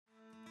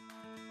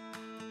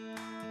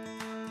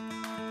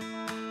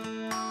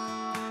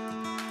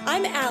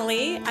I'm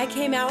Alli. I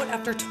came out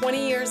after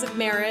 20 years of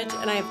marriage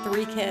and I have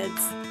 3 kids.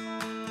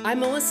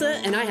 I'm Melissa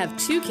and I have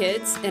 2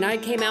 kids and I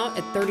came out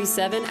at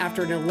 37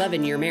 after an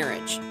 11-year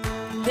marriage.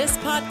 This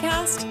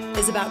podcast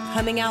is about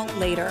coming out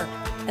later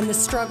and the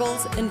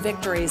struggles and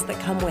victories that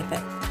come with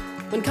it.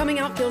 When coming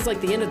out feels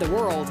like the end of the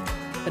world,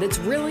 but it's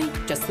really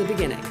just the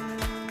beginning.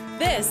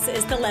 This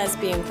is the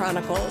Lesbian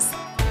Chronicles.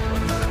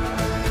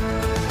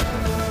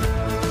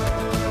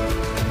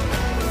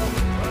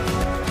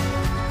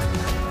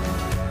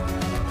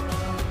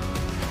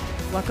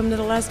 Welcome to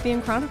the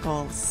Lesbian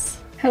Chronicles.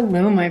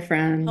 Hello, my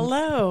friend.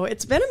 Hello.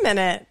 It's been a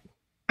minute.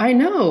 I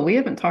know. We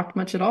haven't talked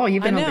much at all.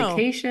 You've been on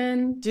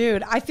vacation.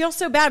 Dude, I feel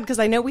so bad because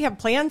I know we have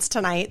plans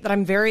tonight that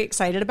I'm very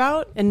excited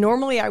about. And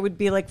normally I would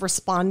be like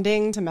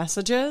responding to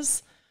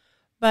messages,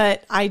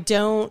 but I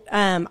don't.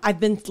 I've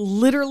been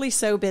literally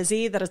so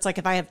busy that it's like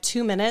if I have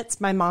 2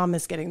 minutes, my mom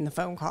is getting the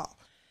phone call.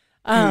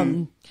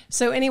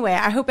 So anyway,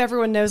 I hope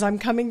everyone knows I'm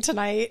coming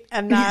tonight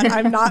and that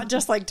I'm not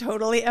just like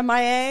totally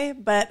MIA,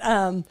 but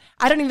I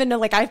don't even know,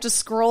 like I have to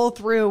scroll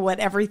through what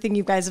everything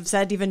you guys have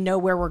said to even know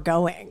where we're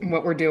going.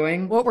 What we're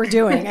doing.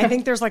 I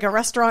think there's like a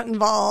restaurant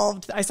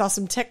involved. I saw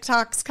some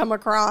TikToks come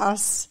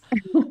across.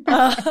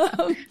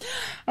 I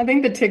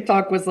think the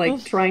TikTok was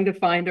like trying to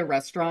find a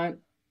restaurant,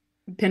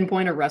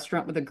 pinpoint a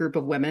restaurant with a group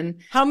of women.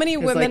 How many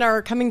women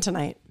are coming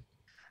tonight?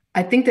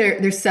 I think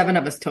there's 7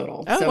 of us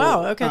total. Oh,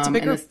 wow. Okay. It's a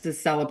big group. And it's to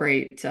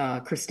celebrate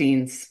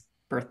Christine's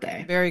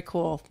birthday. Very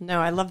cool. No,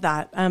 I love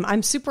that.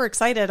 I'm super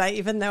excited,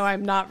 even though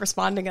I'm not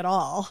responding at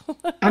all.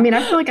 I mean,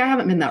 I feel like I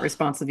haven't been that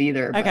responsive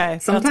either. Okay.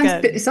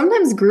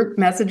 Sometimes group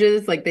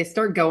messages, like they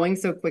start going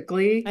so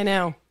quickly. I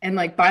know. And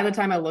like by the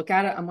time I look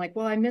at it, I'm like,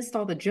 well, I missed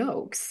all the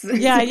jokes.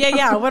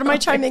 Yeah. What am I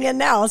chiming in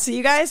now? So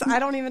you guys, I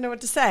don't even know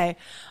what to say.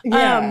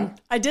 Yeah.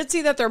 I did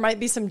see that there might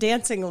be some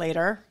dancing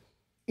later.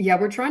 Yeah,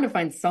 we're trying to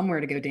find somewhere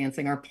to go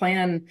dancing. Our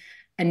plan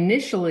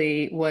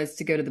initially was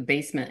to go to the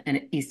basement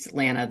in East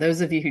Atlanta.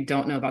 Those of you who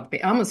don't know about I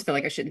almost feel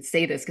like I shouldn't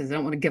say this because I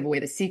don't want to give away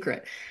the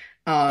secret.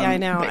 Yeah, I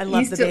know. I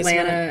love East the basement.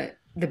 Atlanta,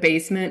 the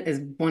basement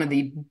is one of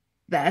the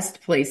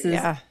best places,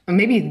 or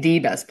maybe the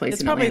best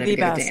place in Atlanta to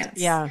go dance.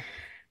 Yeah.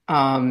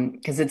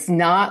 Because it's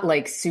not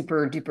like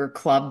super duper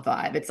club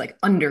vibe. It's like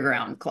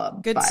underground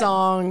club Good vibe.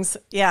 Songs.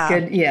 Yeah.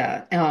 Good.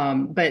 Yeah.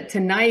 But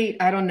tonight,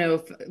 I don't know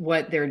if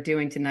what they're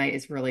doing tonight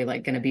is really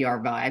like going to be our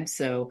vibe.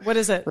 So what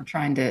is it? We're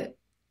trying to,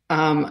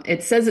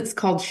 it says it's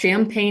called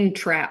Champagne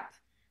Trap.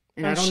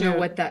 And I don't know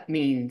what that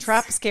means.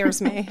 Trap scares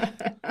me.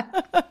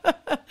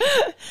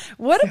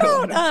 What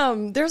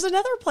about, there's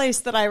another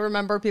place that I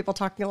remember people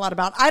talking a lot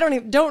about.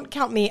 Don't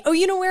count me. Oh,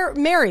 you know where?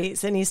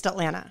 Mary's in East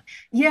Atlanta.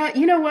 Yeah.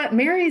 You know what?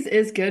 Mary's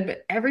is good,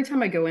 but every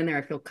time I go in there,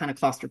 I feel kind of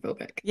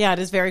claustrophobic. Yeah, it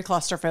is very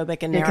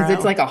claustrophobic and narrow. Because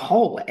it's like a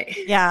hallway.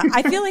 Yeah.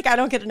 I feel like I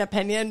don't get an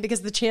opinion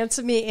because the chance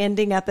of me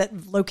ending up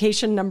at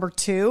location number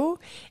 2,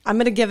 I'm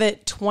going to give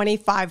it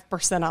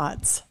 25%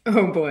 odds.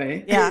 Oh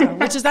boy. Yeah.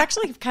 Which is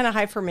actually kind of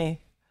high for me.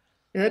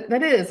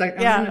 That is.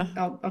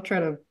 I'll try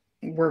to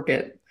work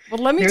it.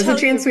 Well, There's a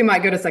chance we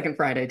might go to Second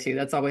Friday too.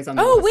 That's always on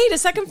the list. Oh, wait, a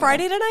Second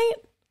Friday tonight?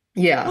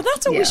 Yeah. Well,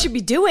 that's what we should be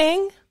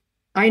doing.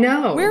 I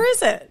know. Where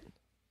is it?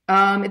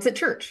 It's at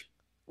church.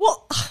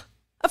 Well,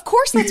 of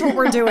course that's what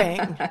we're doing.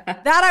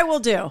 That I will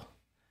do.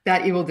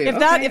 That you will do. If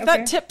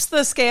that tips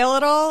the scale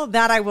at all,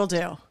 that I will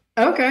do.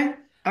 Okay.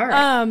 All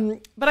right.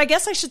 But I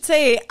guess I should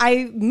say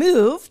I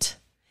moved.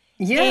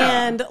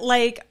 Yeah. And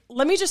like,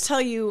 let me just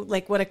tell you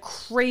like what a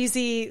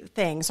crazy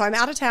thing. So I'm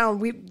out of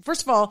town.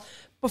 First of all,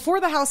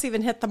 before the house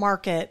even hit the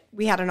market,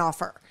 we had an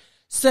offer.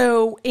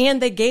 So, and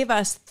they gave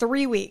us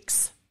 3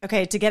 weeks,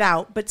 okay, to get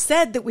out, but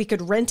said that we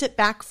could rent it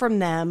back from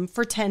them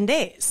for 10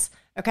 days.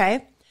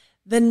 Okay.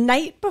 The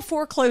night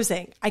before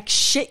closing, I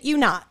shit you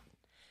not,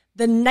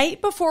 the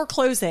night before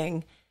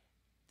closing,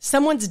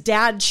 someone's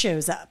dad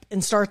shows up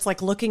and starts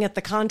like looking at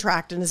the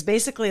contract and is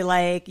basically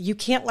like, you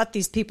can't let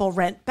these people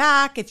rent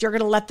back. If you're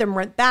going to let them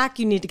rent back,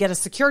 you need to get a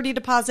security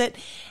deposit.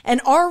 And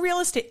our real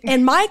estate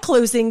and my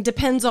closing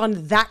depends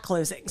on that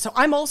closing. So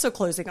I'm also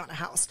closing on a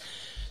house.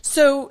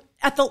 So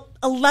at the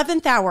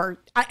 11th hour,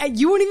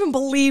 you won't even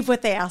believe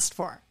what they asked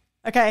for.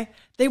 Okay.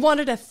 They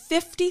wanted a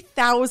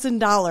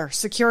 $50,000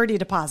 security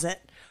deposit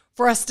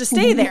for us to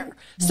stay there.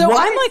 So what?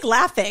 I'm like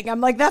laughing. I'm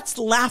like, that's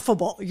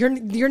laughable.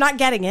 You're not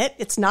getting it.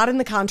 It's not in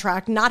the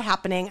contract, not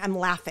happening. I'm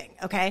laughing.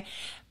 Okay.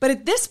 But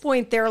at this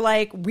point, they're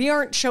like, we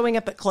aren't showing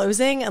up at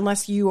closing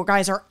unless you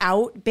guys are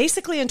out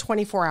basically in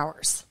 24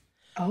 hours.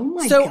 Oh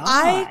my God. So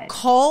I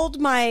called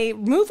my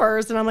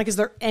movers and I'm like, is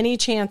there any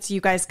chance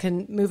you guys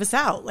can move us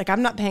out? Like,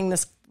 I'm not paying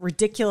this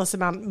ridiculous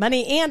amount of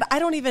money. And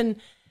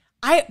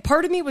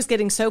part of me was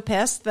getting so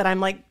pissed that I'm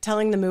like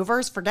telling the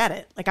movers, forget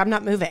it. Like, I'm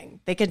not moving.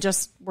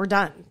 We're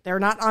done. They're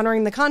not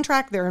honoring the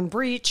contract. They're in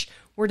breach.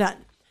 We're done.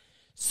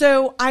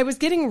 So I was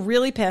getting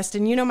really pissed.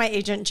 And you know my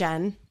agent,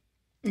 Jen.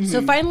 Mm-hmm.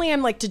 So finally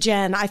I'm like to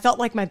Jen, I felt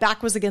like my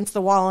back was against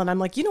the wall. And I'm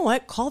like, you know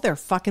what? Call their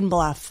fucking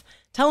bluff.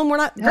 Tell them we're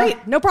not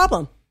great. No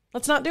problem.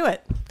 Let's not do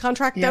it.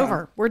 Contract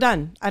over. We're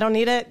done. I don't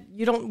need it.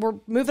 We're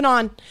moving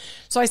on.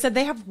 So I said,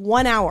 they have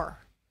 1 hour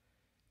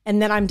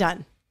and then I'm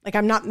done. Like,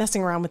 I'm not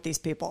messing around with these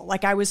people.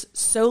 Like, I was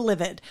so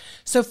livid.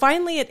 So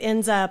finally it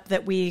ends up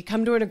that we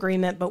come to an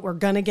agreement, but we're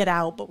going to get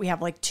out, but we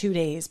have like 2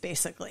 days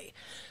basically.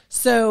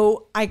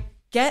 So I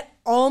get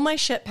all my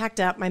shit packed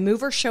up. My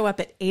movers show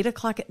up at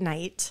 8:00 at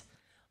night,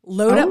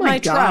 load up my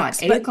trucks.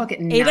 8:00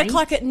 at night?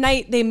 8:00 at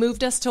night. They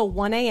moved us till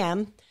 1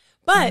 a.m.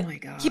 But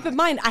keep in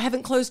mind, I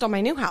haven't closed on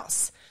my new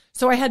house.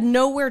 So I had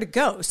nowhere to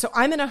go. So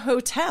I'm in a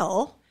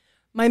hotel.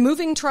 My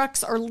moving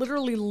trucks are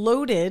literally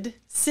loaded,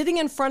 sitting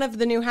in front of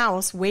the new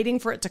house, waiting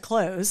for it to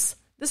close.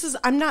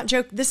 I'm not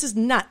joking. This is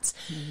nuts.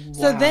 Wow.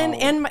 So then,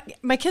 and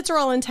my kids are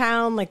all in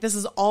town. Like, this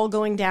is all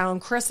going down.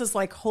 Chris is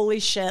like, holy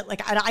shit.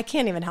 Like, I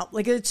can't even help.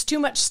 Like, it's too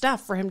much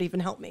stuff for him to even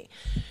help me.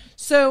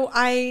 So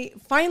I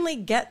finally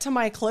get to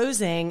my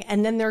closing,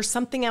 and then there's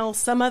something else,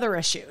 some other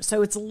issue.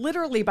 So it's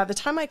literally, by the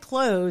time I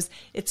close,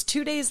 it's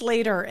 2 days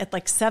later at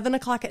like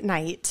 7:00 at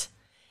night.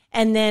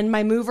 And then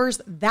my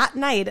movers that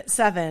night at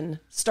 7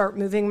 start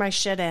moving my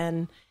shit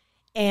in.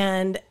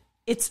 And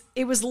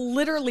it was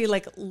literally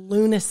like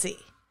lunacy.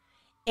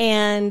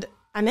 And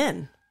I'm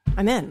in.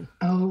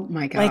 Oh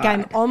my God.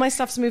 Like, all my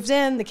stuff's moved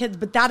in, the kids,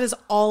 but that is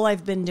all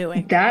I've been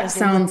doing. That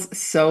sounds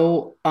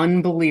so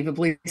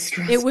unbelievably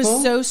stressful. It was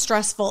so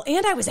stressful.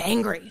 And I was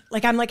angry.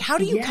 Like, I'm like, how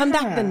do you come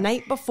back the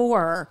night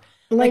before?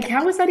 Like,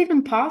 how is that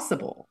even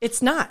possible?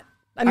 It's not.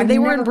 I mean, they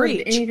were in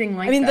breach. Anything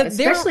like that,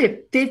 especially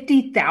at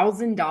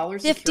 $50,000.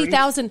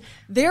 $50,000.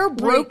 Their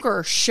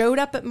broker showed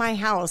up at my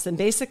house and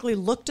basically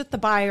looked at the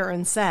buyer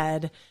and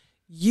said,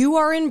 "You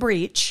are in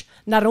breach.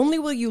 Not only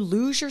will you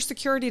lose your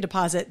security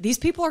deposit, these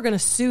people are going to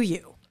sue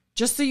you.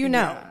 Just so you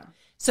know." Yeah.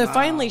 So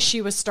finally,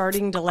 she was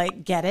starting to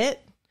like get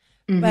it,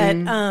 but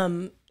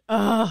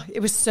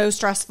it was so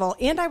stressful,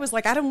 and I was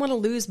like, I don't want to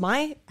lose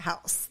my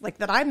house like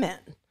that I'm in.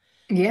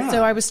 Yeah.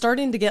 So I was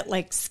starting to get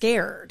like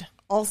scared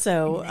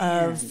also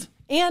of.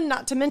 And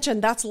not to mention,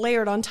 that's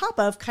layered on top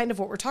of kind of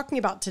what we're talking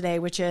about today,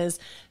 which is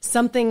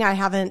something I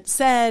haven't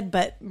said,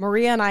 but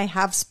Maria and I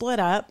have split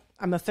up.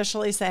 I'm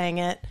officially saying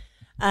it.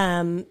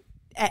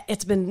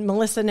 It's been,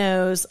 Melissa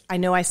knows, I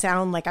know I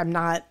sound like I'm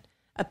not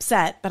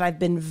upset, but I've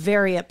been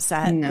very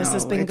upset. No, this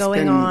has been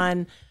going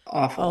on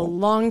a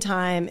long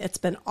time. It's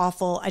been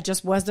awful. I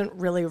just wasn't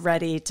really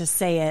ready to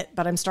say it,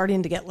 but I'm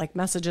starting to get like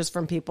messages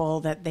from people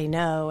that they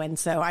know. And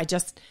so I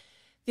just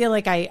feel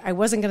like I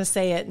wasn't going to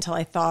say it until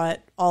I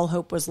thought all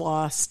hope was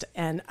lost.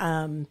 And,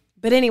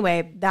 but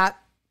anyway, that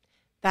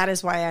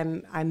is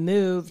why I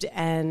moved,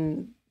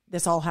 and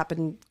this all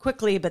happened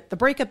quickly, but the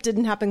breakup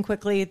didn't happen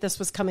quickly. This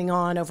was coming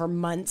on over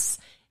months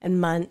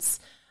and months.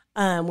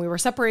 We were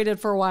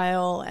separated for a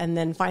while, and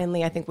then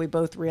finally, I think we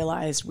both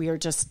realized we are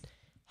just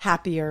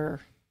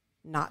happier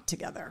not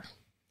together.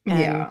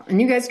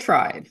 And you guys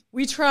tried.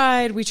 We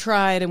tried.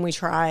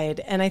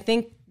 And I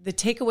think the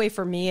takeaway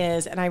for me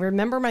is, and I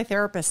remember my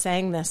therapist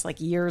saying this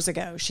like years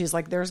ago, she's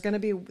like, there are going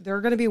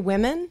to be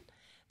women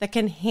that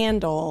can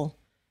handle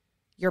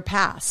your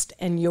past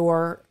and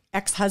your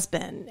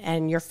ex-husband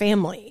and your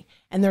family.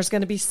 And there's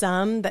going to be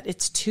some that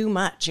it's too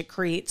much. It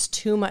creates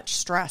too much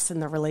stress in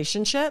the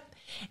relationship.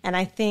 And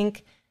I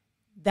think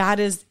that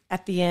is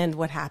at the end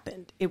what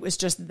happened. It was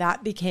just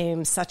that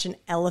became such an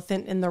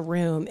elephant in the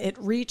room. It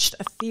reached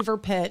a fever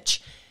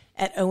pitch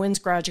at Owen's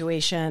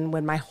graduation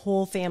when my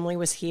whole family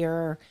was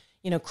here.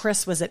 You know,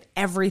 Chris was at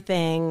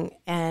everything,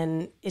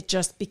 and it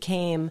just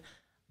became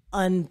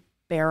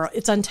unbearable.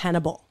 It's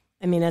untenable.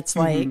 I mean, it's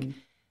like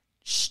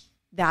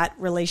that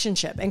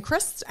relationship. And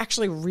Chris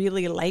actually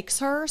really likes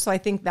her. So I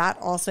think that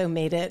also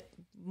made it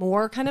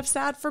more kind of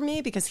sad for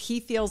me, because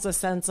he feels a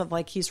sense of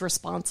like he's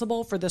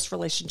responsible for this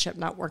relationship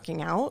not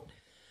working out.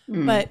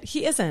 But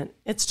he isn't.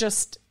 It's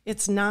just,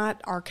 it's not,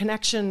 our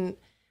connection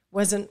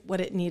wasn't what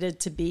it needed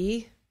to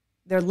be.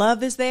 Their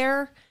love is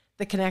there.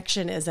 The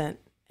connection isn't.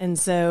 And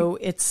so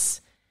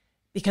it's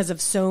because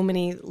of so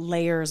many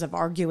layers of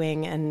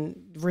arguing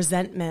and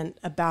resentment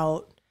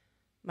about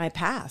my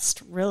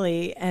past,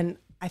 really. And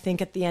I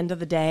think at the end of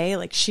the day,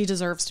 like, she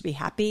deserves to be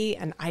happy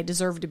and I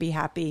deserve to be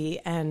happy,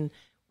 and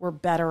we're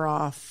better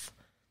off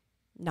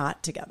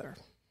not together.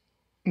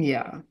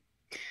 Yeah.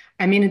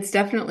 I mean, it's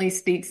definitely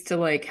speaks to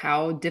like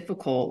how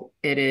difficult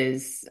it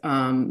is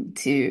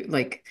to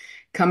like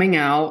coming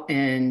out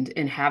and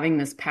having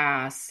this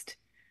past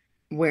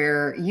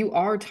where you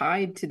are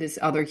tied to this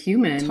other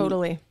human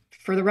totally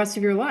for the rest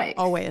of your life.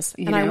 Always.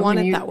 And I want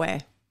it that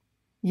way.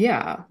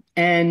 Yeah.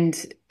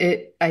 And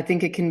I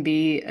think it can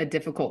be a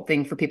difficult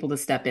thing for people to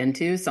step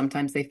into.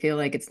 Sometimes they feel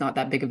like it's not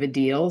that big of a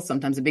deal.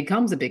 Sometimes it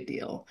becomes a big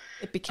deal.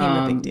 It became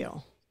a big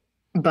deal.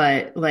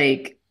 But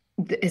like,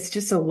 it's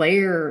just a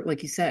layer,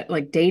 like you said,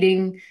 like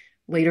dating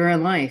later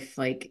in life,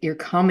 like you're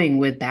coming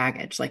with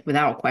baggage, like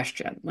without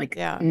question. Like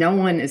no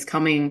one is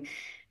coming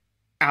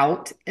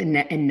out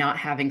and not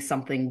having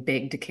something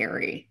big to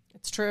carry.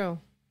 It's true.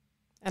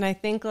 And I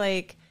think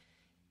like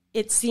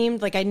it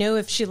seemed like, I know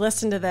if she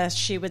listened to this,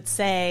 she would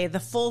say the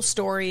full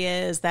story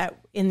is that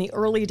in the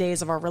early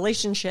days of our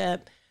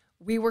relationship,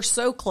 we were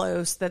so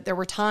close that there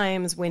were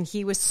times when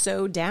he was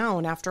so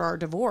down after our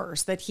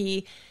divorce that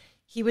he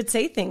he would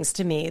say things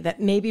to me that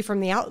maybe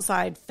from the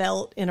outside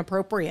felt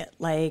inappropriate.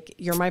 Like,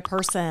 you're my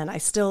person. I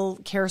still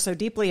care so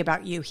deeply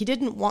about you. He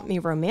didn't want me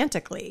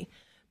romantically,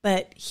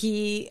 but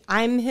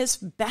I'm his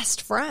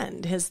best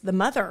friend, the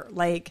mother.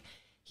 Like,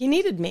 he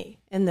needed me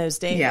in those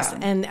days. Yeah.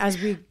 And as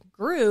we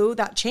grew,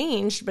 that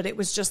changed, but it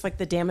was just like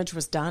the damage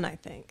was done, I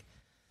think.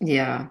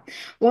 Yeah.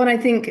 Well, and I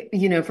think,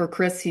 for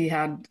Chris, he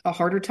had a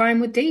harder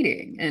time with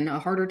dating and a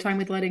harder time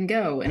with letting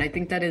go. And I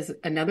think that is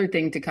another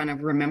thing to kind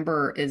of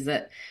remember, is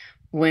that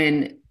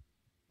when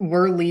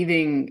we're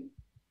leaving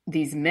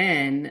these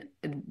men,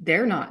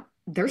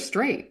 they're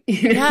straight,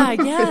 Yeah,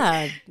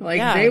 yeah. Like,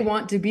 yeah. they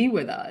want to be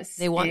with us.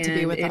 They want to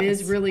be with us. It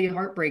is really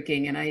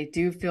heartbreaking. And I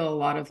do feel a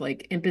lot of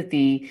like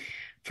empathy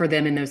for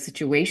them in those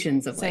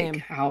situations of Same.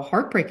 like how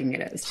heartbreaking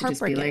it is to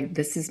just be like,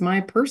 this is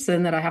my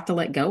person that I have to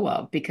let go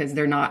of because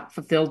they're not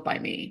fulfilled by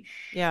me.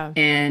 Yeah.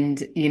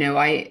 And,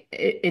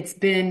 it's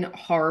been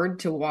hard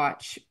to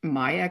watch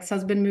my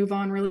ex-husband move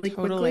on really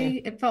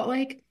quickly, it felt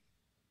like.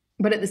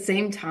 But at the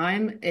same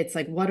time, it's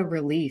like, what a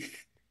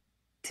relief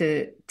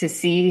to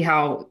see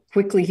how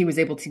quickly he was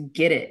able to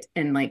get it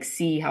and like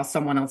see how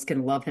someone else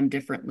can love him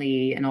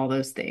differently and all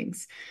those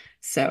things.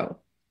 So,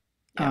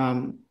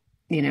 yeah.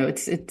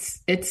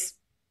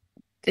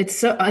 it's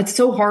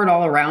so hard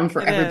all around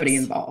for everybody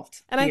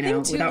involved. And I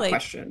think too, without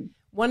question.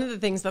 One of the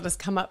things that has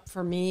come up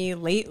for me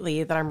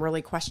lately that I'm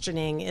really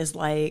questioning is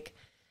like,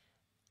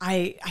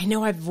 I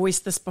know I've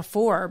voiced this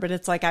before, but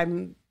it's like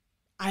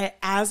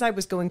as I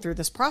was going through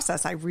this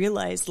process, I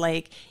realized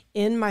like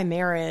in my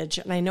marriage,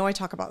 and I know I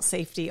talk about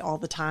safety all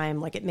the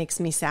time, like it makes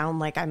me sound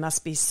like I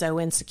must be so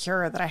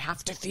insecure that I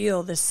have to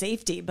feel this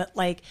safety, but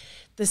like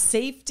the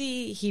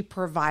safety he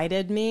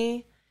provided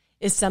me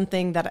is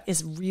something that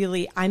is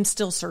really, I'm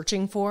still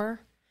searching for.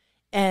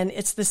 And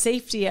it's the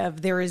safety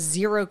of there is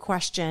zero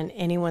question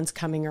anyone's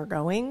coming or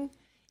going.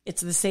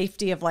 It's the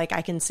safety of like,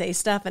 I can say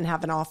stuff and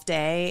have an off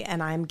day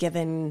and I'm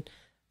given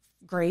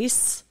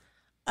grace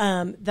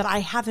that I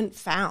haven't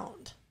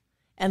found.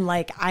 And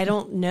like, I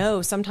don't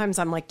know. Sometimes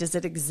I'm like, does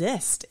it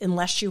exist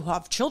unless you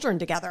have children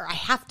together? I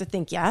have to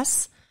think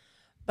yes,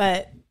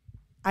 but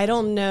I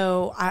don't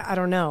know. I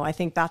don't know. I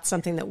think that's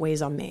something that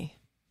weighs on me.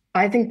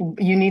 I think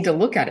you need to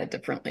look at it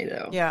differently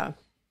though. Yeah.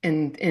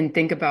 And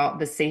think about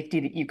the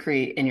safety that you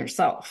create in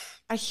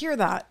yourself. I hear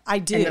that. I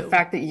do. And the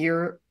fact that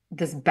you're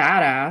this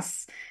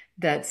badass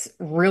that's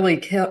really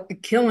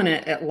killing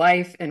it at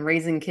life and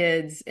raising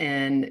kids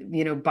and,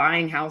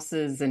 buying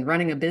houses and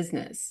running a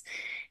business.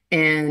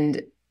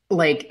 And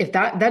like, if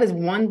that is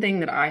one thing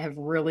that I have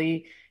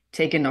really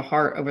taken to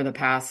heart over the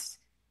past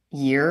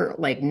year,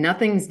 like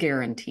nothing's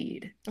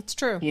guaranteed. That's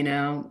true.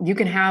 You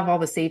can have all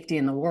the safety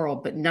in the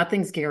world, but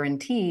nothing's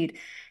guaranteed,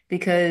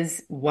 because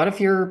what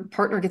if your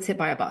partner gets hit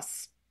by a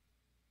bus?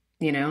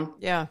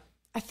 Yeah.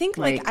 I think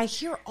like I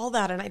hear all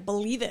that and I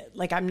believe it.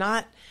 Like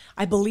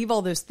I believe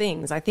all those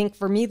things. I think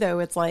for me though,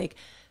 it's like,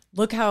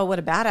 look what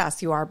a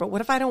badass you are. But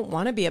what if I don't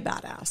want to be a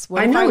badass?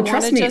 What I know,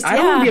 trust me, I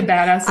don't want to be a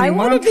badass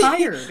anymore. I'm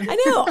tired.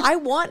 I know. I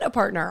want a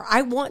partner.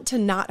 I want to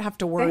not have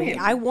to worry. Same.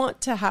 I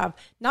want to have,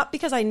 not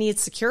because I need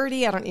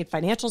security. I don't need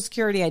financial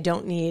security.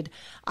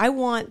 I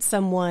want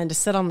someone to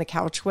sit on the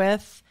couch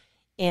with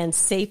and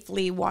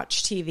safely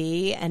watch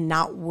TV and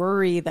not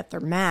worry that they're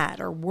mad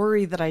or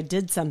worry that I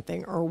did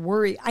something or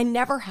worry. I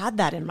never had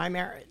that in my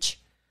marriage.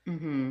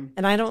 Mm-hmm.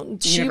 And I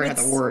don't, you never had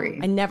to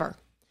worry. I never.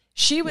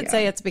 She would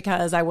say it's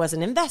because I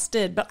wasn't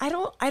invested, but I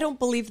don't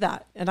believe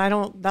that.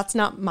 And that's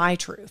not my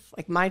truth.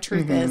 Like my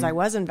truth is I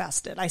was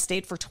invested. I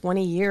stayed for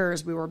 20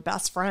 years. We were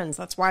best friends.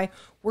 That's why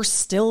we're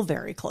still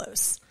very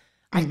close.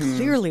 I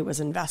clearly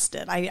was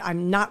invested.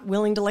 I'm not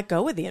willing to let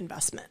go of the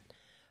investment.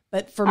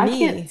 But for me,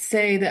 I can't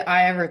say that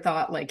I ever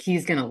thought like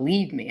he's going to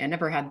leave me. I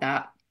never had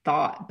that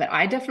thought, but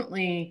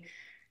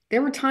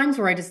there were times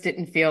where I just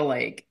didn't feel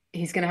like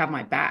he's going to have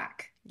my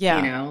back.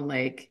 Yeah.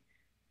 Like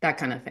that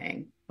kind of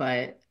thing.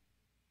 But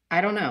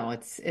I don't know.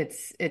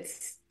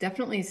 It's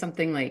definitely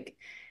something like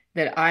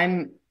that.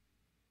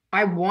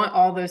 I want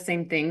all those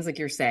same things like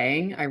you're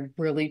saying. I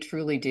really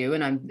truly do.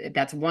 And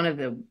that's one of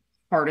the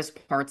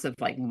hardest parts of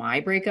like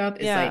my breakup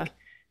is like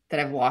that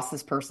I've lost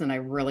this person. I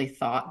really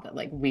thought that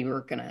like we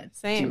were going to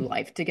do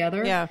life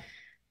together. Yeah.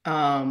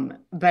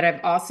 But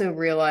I've also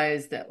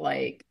realized that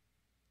like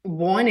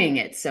wanting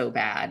it so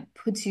bad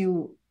puts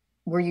you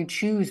where you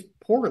choose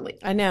poorly.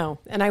 I know.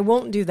 And I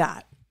won't do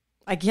that.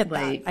 I get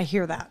that. I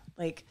hear that.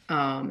 Like,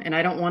 and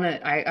I don't want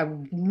to, I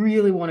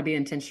really want to be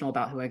intentional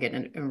about who I get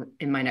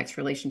in my next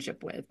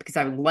relationship with, because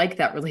I would like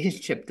that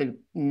relationship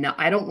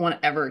I don't want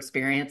to ever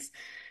experience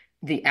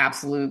the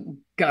absolute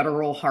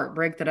guttural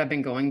heartbreak that I've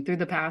been going through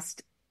the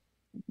past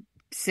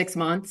 6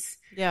 months.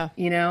 Yeah.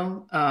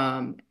 And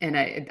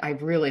I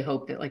really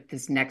hope that like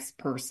this next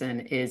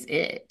person is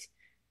it.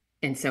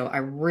 And so I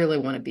really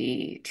want to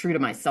be true to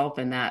myself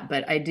in that.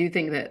 But I do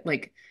think that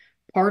like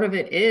part of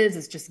it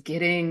is just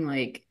getting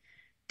like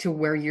to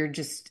where you're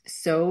just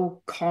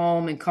so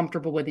calm and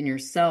comfortable within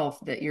yourself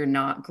that you're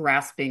not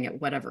grasping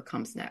at whatever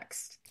comes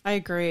next. I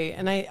agree.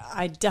 And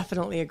I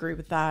definitely agree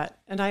with that.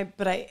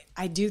 But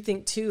I do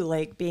think too,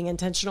 like being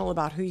intentional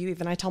about who you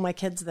even, I tell my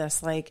kids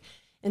this, like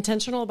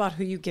intentional about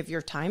who you give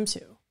your time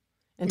to,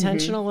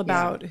 intentional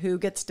about who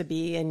gets to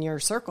be in your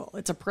circle.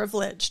 It's a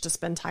privilege to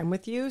spend time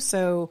with you.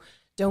 So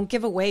don't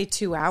give away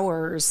 2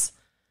 hours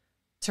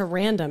to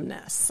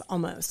randomness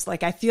almost.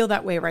 Like I feel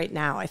that way right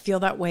now. I feel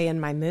that way in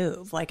my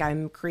move. Like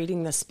I'm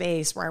creating this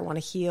space where I want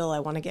to heal. I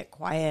want to get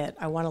quiet.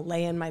 I want to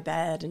lay in my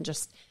bed and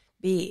just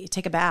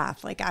take a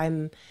bath. Like I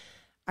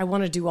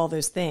want to do all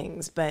those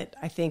things. But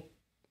I think,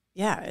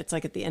 yeah, it's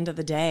like at the end of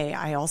the day,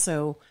 I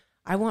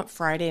want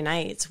Friday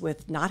nights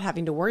with not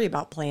having to worry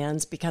about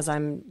plans because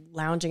I'm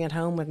lounging at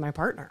home with my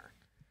partner.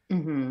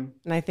 And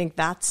I think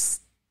that's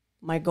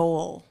my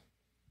goal.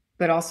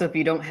 But also if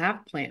you don't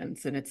have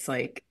plans and it's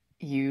like,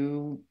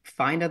 you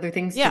find other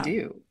things to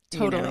do.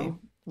 Totally. You know?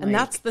 And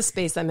that's the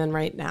space I'm in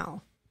right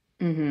now.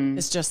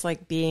 It's just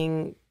like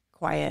being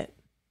quiet,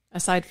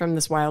 aside from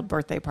this wild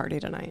birthday party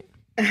tonight.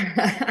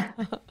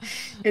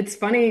 It's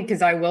funny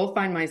because I will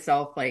find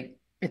myself like,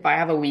 if I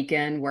have a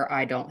weekend where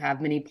I don't have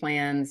many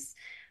plans,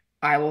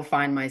 I will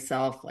find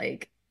myself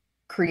like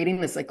creating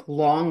this like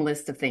long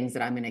list of things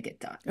that I'm going to get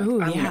done.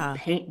 Like, I'm going to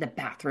paint the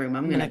bathroom.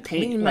 I'm going to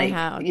paint my like,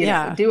 house. you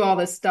know, do all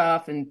this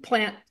stuff and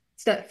plant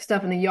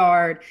stuff in the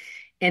yard.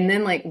 And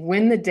then like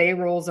when the day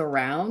rolls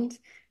around,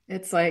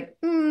 it's like,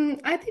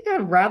 I think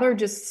I'd rather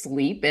just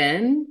sleep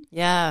in.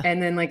 Yeah.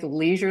 And then like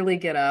leisurely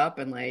get up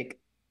and like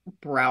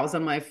browse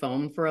on my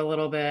phone for a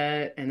little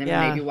bit and then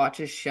maybe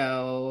watch a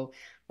show.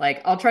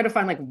 Like I'll try to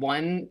find like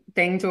one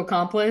thing to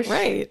accomplish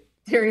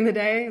during the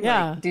day.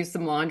 Like do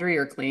some laundry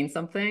or clean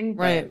something.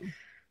 But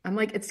I'm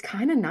like, it's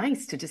kind of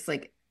nice to just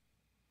like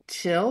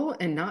chill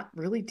and not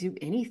really do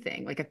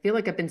anything. Like I feel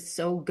like I've been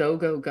so go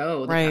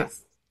the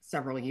past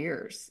several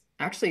years.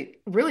 Actually,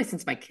 really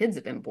since my kids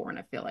have been born,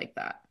 I feel like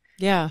that.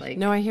 Yeah. Like,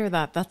 no, I hear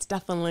that. That's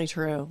definitely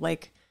true.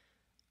 Like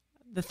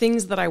the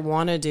things that I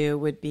want to do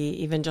would be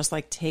even just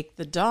like take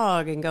the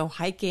dog and go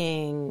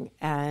hiking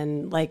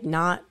and like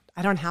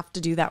I don't have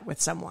to do that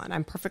with someone.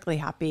 I'm perfectly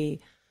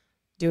happy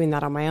doing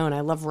that on my own.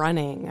 I love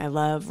running. I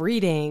love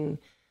reading.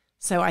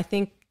 So I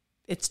think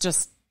it's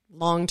just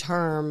long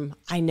term.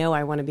 I know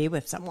I want to be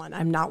with someone.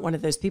 I'm not one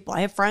of those people.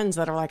 I have friends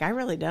that are like, I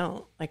really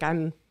don't. Like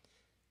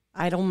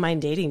I don't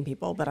mind dating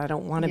people, but I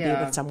don't want to be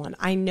with someone.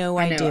 I know.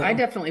 I do. I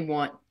definitely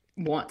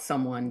want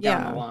someone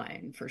down the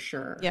line for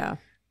sure. Yeah.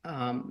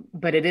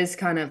 But it is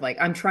kind of like,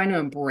 I'm trying to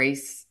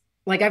embrace,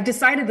 like I've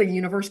decided the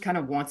universe kind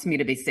of wants me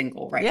to be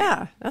single right now.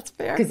 Yeah, that's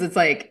fair. Because it's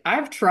like,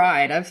 I've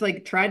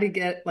like tried to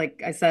get,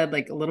 like I said,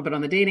 like a little bit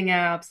on the dating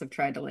apps. I've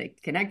tried to like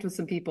connect with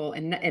some people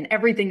and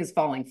everything is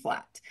falling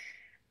flat.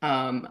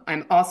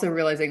 I'm also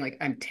realizing like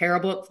I'm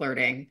terrible at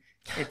flirting.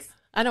 It's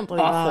I don't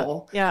believe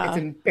awful. That. Yeah. It's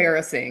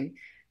embarrassing.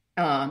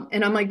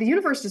 And I'm like, the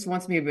universe just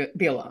wants me to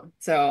be alone.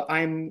 So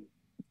I'm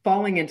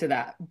falling into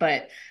that.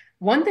 But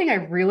one thing I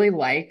really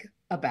like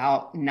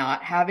about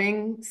not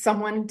having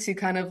someone to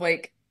kind of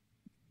like,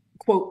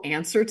 quote,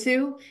 answer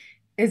to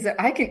is that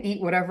I can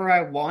eat whatever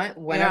I want,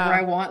 whenever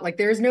I want. Like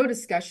there's no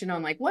discussion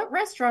on like, what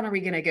restaurant are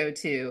we going to go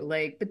to?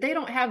 Like, but they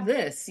don't have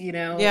this, you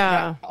know,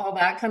 all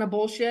that kind of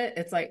bullshit.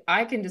 It's like,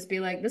 I can just be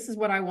like, this is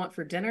what I want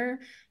for dinner.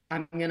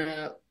 I'm going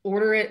to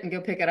order it and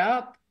go pick it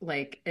up.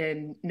 Like,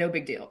 and no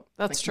big deal.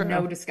 That's like, true.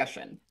 No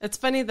discussion. It's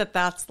funny that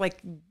that's like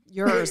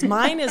yours.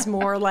 Mine is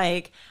more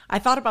like, I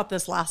thought about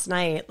this last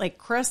night. Like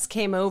Chris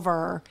came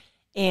over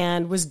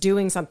and was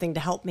doing something to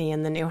help me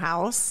in the new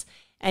house.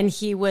 And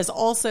he was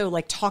also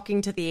like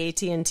talking to the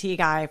AT&T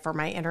guy for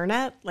my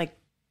internet, like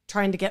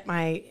trying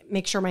to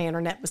make sure my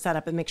internet was set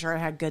up and make sure I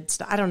had good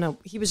stuff. I don't know.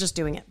 He was just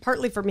doing it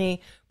partly for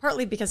me,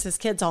 partly because his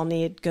kids all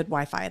need good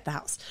Wi-Fi at the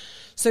house.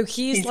 So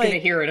he's like, going to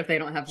hear it if they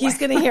don't have Wi-Fi. He's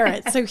going to hear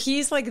it. So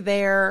he's like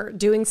there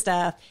doing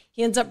stuff.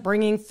 He ends up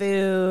bringing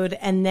food.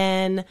 And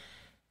then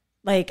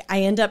like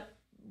I end up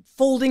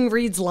folding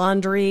Reed's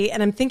laundry.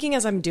 And I'm thinking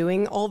as I'm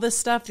doing all this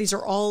stuff, these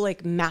are all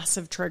like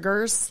massive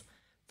triggers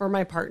for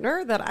my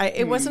partner that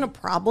it wasn't a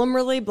problem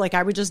really. Like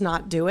I would just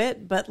not do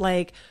it. But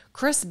like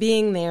Chris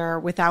being there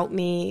without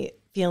me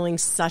feeling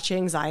such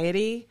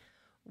anxiety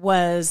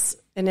was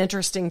an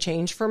interesting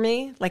change for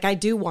me. Like I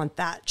do want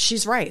that.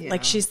 She's right. Yeah.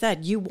 Like she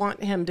said, you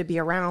want him to be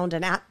around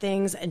and at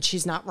things, and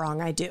she's not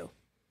wrong. I do.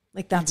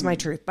 Like that's my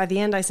truth. By the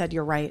end, I said,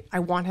 you're right. I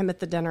want him at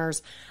the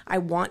dinners. I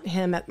want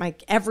him at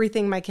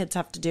everything my kids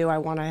have to do. I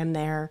want him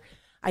there.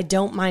 I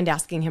don't mind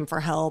asking him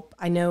for help.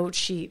 I know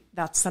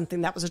that's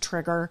something that was a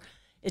trigger.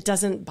 It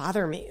doesn't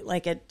bother me.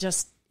 Like it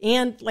just,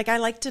 and like I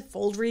like to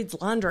fold Reed's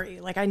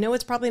laundry. Like I know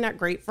it's probably not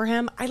great for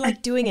him. I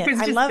like doing it.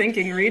 I was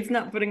thinking Reed's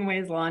not putting away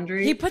his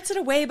laundry. He puts it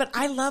away, but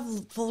I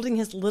love folding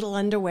his little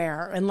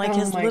underwear and like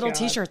his little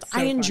t-shirts. So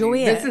I enjoy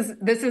it.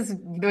 This is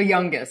the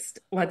youngest.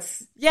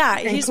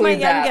 He's my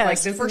youngest.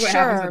 Like this for is what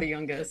sure. happens with the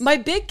youngest. My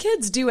big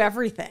kids do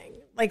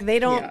everything. Like they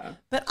don't,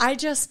 but I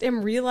just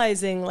am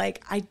realizing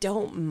like I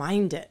don't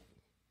mind it.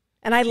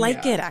 And I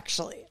like it,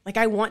 actually. Like,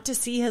 I want to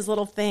see his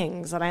little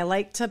things, and I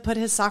like to put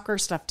his soccer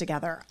stuff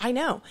together. I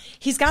know.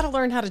 He's got to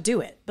learn how to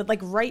do it. But,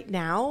 like, right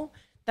now,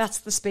 that's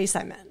the space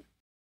I'm in.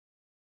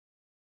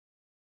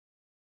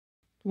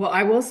 Well,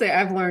 I will say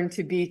I've learned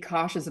to be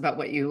cautious about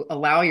what you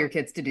allow your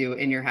kids to do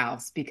in your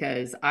house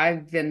because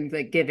I've been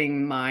like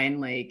giving mine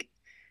like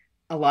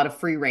a lot of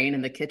free reign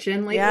in the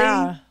kitchen lately.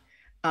 Yeah.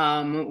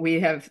 We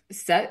have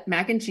set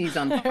mac and cheese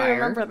on I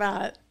remember fire,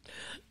 that.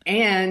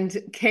 and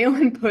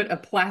Kaylin put a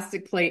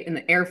plastic plate in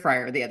the air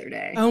fryer the other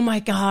day. Oh my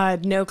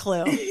God. No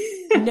clue.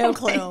 No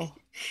clue. Like,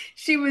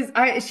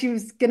 she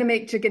was gonna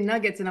make chicken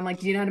nuggets, and I'm like,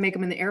 do you know how to make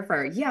them in the air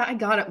fryer? Yeah, I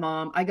got it,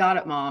 mom. I got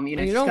it, mom. You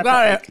know, You she's don't got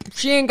got that it. like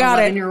She ain't got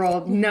it.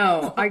 11-year-old.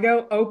 No, I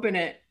go open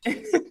it, and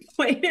the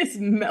plate is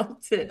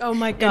melted Oh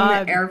my in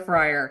God. the air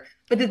fryer.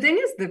 But the thing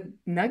is, the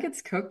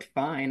nuggets cooked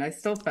fine. I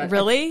still felt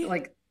Really?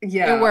 like, It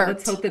yeah. worked.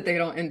 Let's hope that they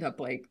don't end up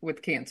like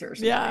with cancer or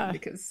something Yeah.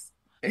 because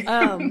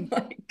Um,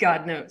 like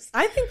God knows.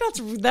 I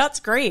think that's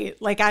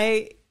great. Like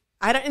I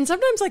don't, and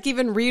sometimes like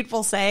even Reed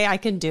will say I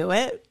can do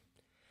it.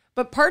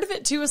 But part of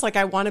it too is like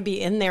I want to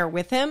be in there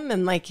with him,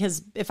 and like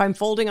if I'm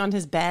folding on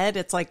his bed,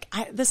 it's like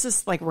this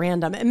is like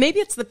random, and maybe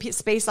it's the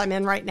space I'm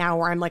in right now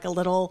where I'm like a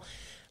little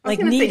like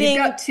I was gonna say, needing.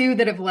 you've got two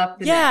that have left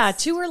the Yeah, nest.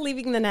 two are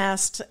leaving the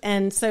nest,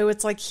 and so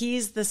it's like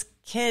he's this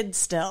kid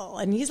still,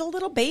 and he's a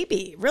little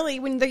baby. Really,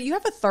 when you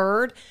have a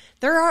third,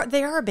 they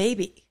are a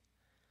baby.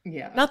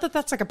 Yeah. Not that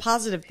that's like a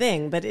positive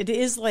thing, but it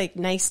is like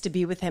nice to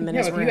be with him in No,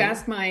 his if room. you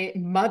ask my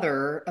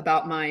mother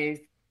about my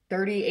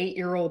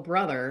 38-year-old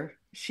brother,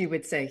 she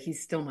would say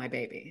he's still my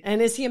baby.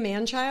 And is he a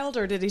man child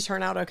or did he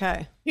turn out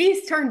okay?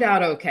 He's turned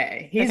out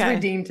okay. He's Okay.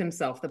 redeemed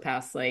himself the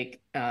past like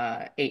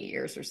 8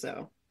 years or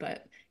so,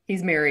 but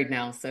he's married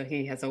now, so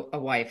he has a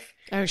wife.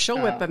 Oh,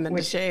 she'll whip him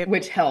into shape.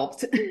 Which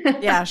helped.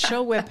 Yeah,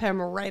 she'll whip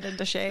him right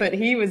into shape. But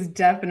he was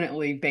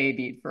definitely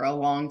babied for a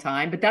long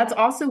time. But that's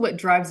also what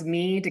drives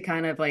me to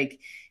kind of like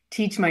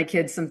teach my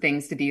kids some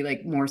things to be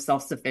like more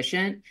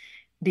self-sufficient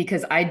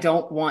because I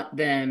don't want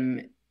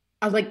them.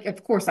 I like,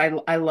 of course,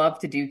 I love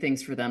to do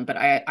things for them, but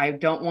I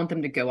don't want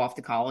them to go off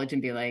to college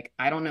and be like,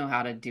 I don't know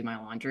how to do my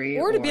laundry.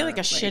 Or to be like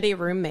a shitty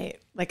roommate.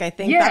 Like, I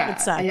think that would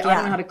suck. I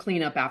don't know how to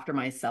clean up after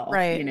myself,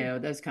 Right. you know,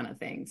 those kind of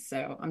things.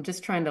 So I'm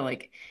just trying to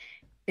like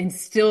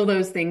instill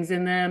those things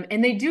in them.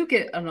 And they do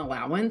get an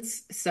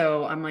allowance.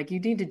 So I'm like, you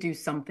need to do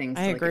some things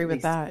I to agree like, at with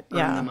least that. earn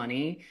Yeah. the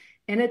money.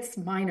 And it's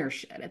minor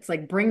shit. It's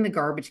like bring the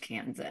garbage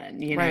cans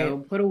in, you Right. know,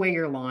 put away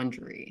your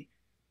laundry.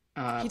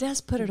 He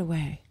does put it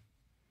away.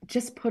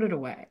 Just put it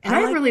away. And I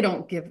I like- really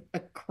don't give a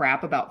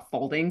crap about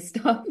folding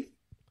stuff.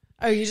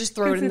 Oh, you just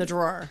throw it 'Cause in the it's-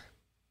 drawer.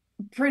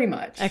 Pretty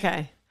much.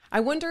 Okay. I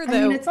wonder I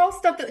though. mean, it's all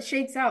stuff that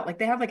shakes out. Like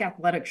they have like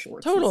athletic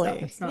shorts. And Totally.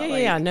 stuff. It's not Yeah,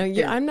 like yeah. No,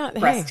 they're I'm not.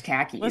 pressed Hey,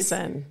 khakis.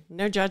 listen,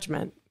 no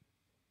judgment.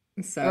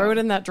 So, Throw it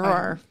in that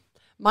drawer.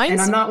 Mine's.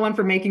 and I'm not one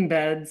for making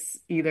beds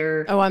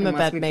either. Oh, I'm a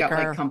unless bed we've got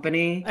maker. like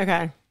company.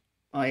 Okay.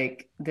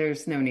 Like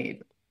there's no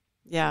need.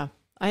 Yeah.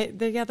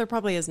 There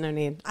probably is no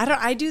need.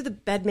 I do the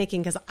bed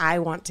making because I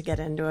want to get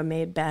into a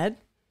made bed.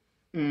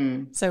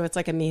 So it's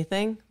like a me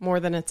thing more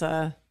than it's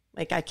a,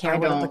 like I care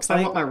what it looks I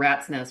like. want my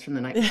rat's nest from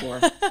the night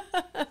before.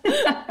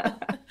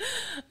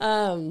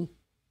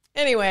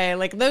 Anyway,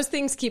 like those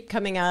things keep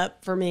coming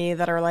up for me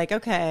that are like,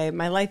 okay,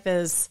 my life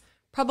is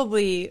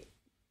probably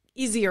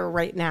easier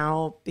right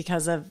now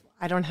because of,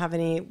 I don't have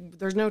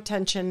there's no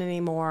tension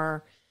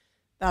anymore.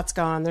 That's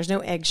gone. There's no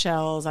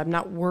eggshells. I'm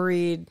not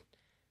worried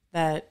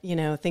that,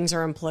 things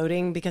are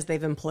imploding because they've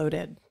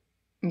imploded.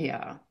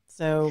 Yeah.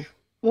 So,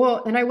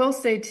 Well, and I will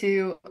say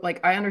too,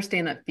 like I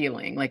understand that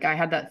feeling. Like I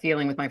had that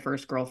feeling with my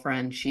first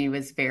girlfriend. She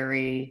was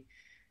very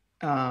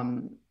anti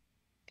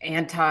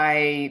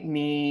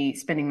me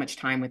spending much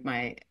time with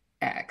my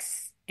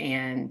ex.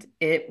 And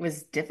it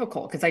was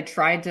difficult because I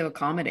tried to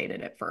accommodate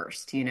it at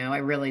first, I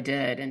really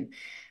did.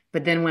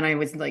 But then when I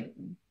was like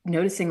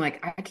noticing,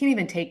 like, I can't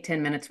even take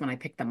 10 minutes when I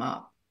pick them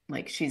up.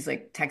 Like she's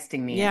like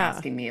texting me and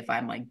asking me if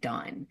I'm like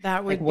done.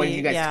 That would like, what be, did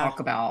you guys yeah. talk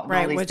about? And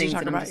Right. all these What'd you things.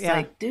 talk And I'm about? just Yeah.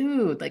 like,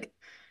 dude, like,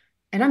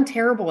 and I'm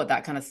terrible at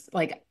that kind of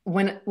like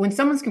when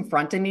someone's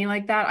confronting me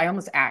like that, I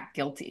almost act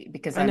guilty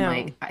because I'm know.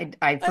 like,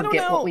 I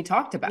forget what we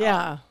talked about.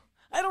 Yeah.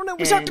 I don't know.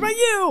 We talked about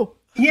you.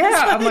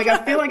 Yeah, I'm like,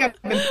 I feel like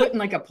I've been put in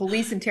like a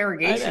police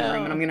interrogation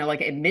room and I'm gonna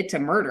like admit to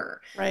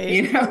murder.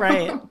 Right.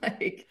 Right.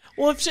 Like,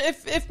 well,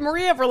 if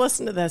Maria ever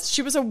listened to this,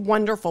 she was a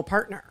wonderful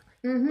partner.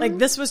 Like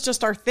this was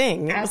just our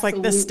thing. It was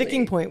like this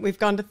sticking point. We've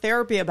gone to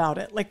therapy about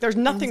it. Like there's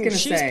nothing.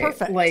 She's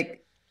perfect.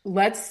 Like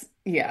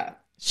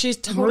she's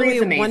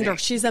totally wonderful.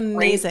 She's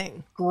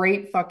amazing.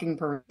 Great fucking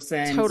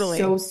person. Totally.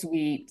 So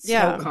sweet.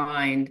 So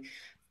kind.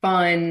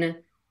 Fun.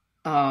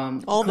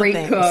 All the great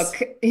things.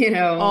 cook.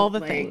 All the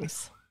like,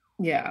 things.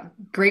 Yeah.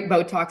 Great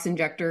Botox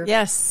injector.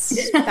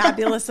 Yes.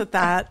 Fabulous at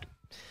that.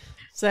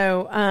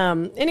 So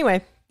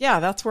anyway, yeah,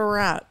 that's where we're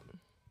at.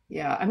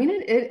 Yeah. I mean,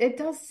 it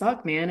does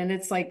suck, man. And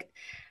it's like,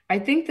 I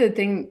think the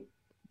thing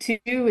too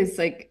is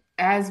like,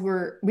 as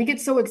we get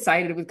so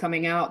excited with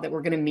coming out that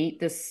we're going to meet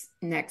this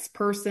next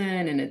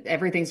person and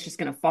everything's just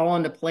going to fall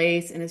into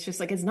place. And it's just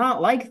like, it's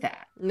not like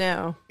that.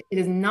 No, it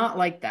is not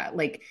like that.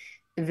 Like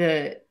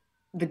the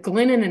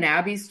Glennon and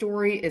Abby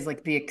story is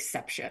like the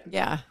exception.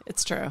 Yeah,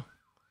 it's true.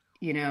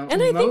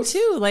 And I think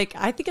too, like,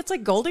 I think it's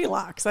like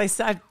Goldilocks. I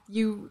said,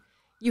 you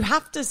You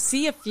have to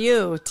see a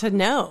few to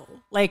know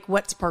like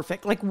what's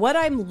perfect. Like what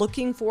I'm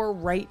looking for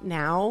right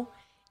now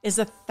is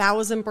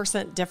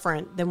 1,000%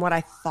 different than what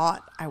I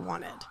thought I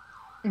wanted.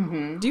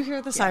 Mm-hmm. Do you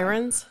hear the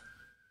sirens?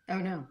 Oh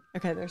no.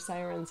 Okay, there's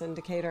sirens in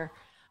Decatur.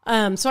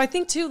 So I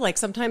think too, like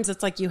sometimes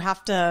it's like you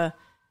have to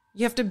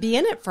be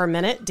in it for a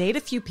minute, date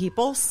a few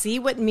people, see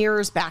what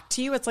mirrors back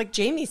to you. It's like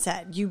Jamie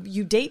said,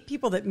 you date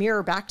people that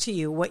mirror back to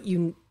you what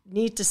you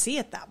need to see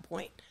at that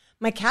point.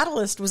 My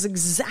catalyst was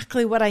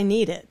exactly what I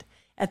needed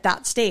at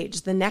that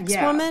stage. The next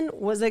woman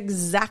was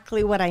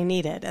exactly what I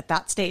needed at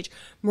that stage.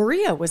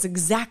 Maria was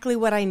exactly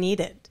what I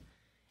needed.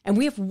 And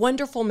we have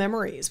wonderful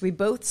memories. We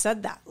both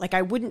said that. Like,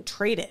 I wouldn't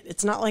trade it.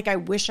 It's not like I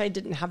wish I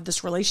didn't have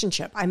this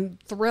relationship. I'm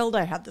thrilled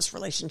I had this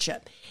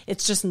relationship.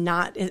 It's just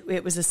not,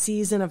 it was a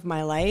season of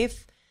my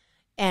life,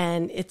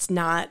 and it's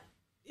not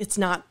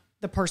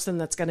the person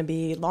that's going to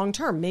be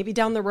long-term. Maybe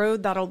down the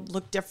road that'll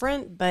look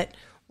different, but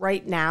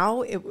right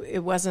now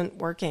it wasn't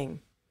working.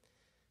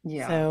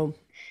 Yeah. So,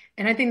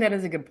 and I think that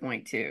is a good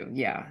point too.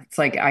 Yeah. It's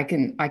like, I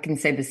can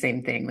say the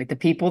same thing. Like the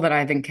people that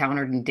I've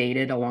encountered and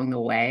dated along the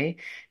way,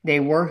 they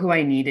were who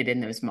I needed in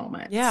those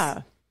moments.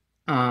 Yeah.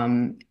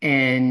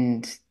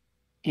 And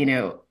you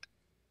know,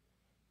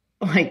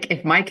 like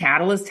if my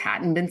catalyst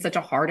hadn't been such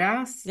a hard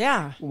ass,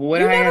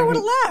 would I never have would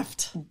have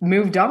left,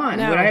 moved on?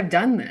 No. Would I have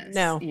done this?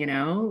 No. You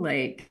know,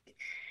 like,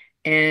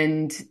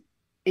 and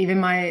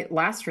even my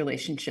last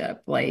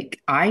relationship,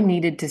 like I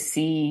needed to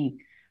see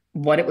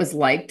what it was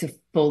like to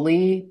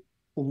fully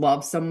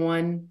love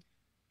someone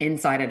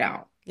inside and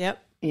out.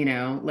 Yep. You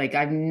know, like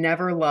I've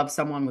never loved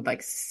someone with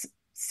like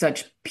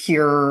such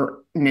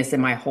pureness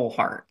in my whole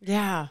heart.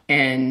 Yeah.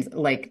 And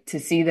like to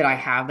see that I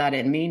have that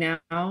in me now.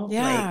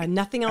 Yeah. Like,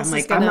 Nothing else I'm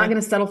is like, gonna... I'm not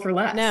going to settle for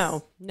less.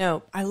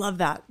 No. I love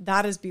that.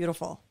 That is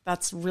beautiful.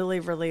 That's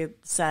really, really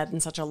said in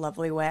such a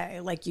lovely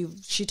way. Like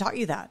she taught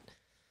you that.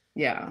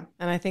 Yeah.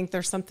 And I think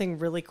there's something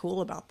really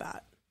cool about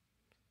that.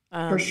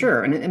 For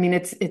sure. And I mean,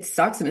 it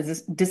sucks and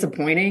it's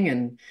disappointing.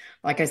 And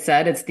like I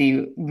said, it's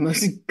the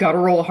most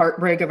guttural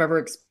heartbreak I've ever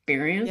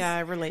experienced. Yeah, I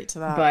relate to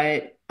that.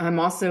 But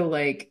I'm also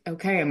like,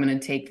 okay, I'm going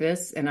to take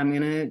this and I'm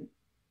going to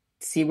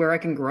see where I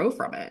can grow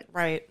from it.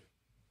 Right.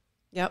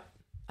 Yep.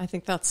 I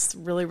think that's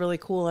really, really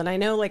cool. And I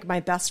know like my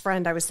best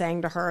friend, I was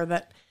saying to her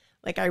that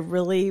like, I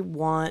really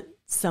want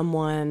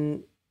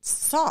someone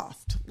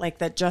soft, like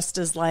that just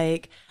is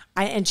like,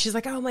 and she's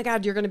like, oh my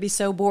God, you're going to be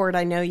so bored.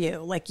 I know you.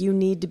 Like, you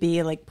need to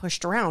be like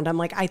pushed around. I'm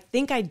like, I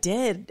think I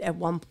did at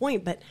one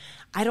point, but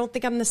I don't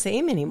think I'm the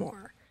same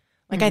anymore.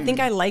 Like, I think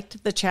I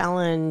liked the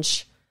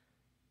challenge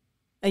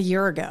a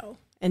year ago.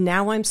 And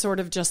now I'm sort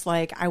of just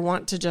like, I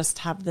want to just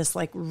have this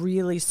like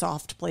really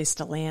soft place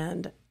to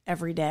land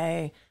every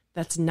day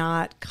that's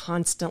not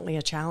constantly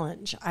a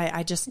challenge.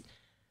 I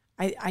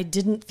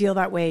didn't feel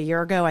that way a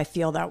year ago. I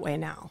feel that way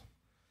now.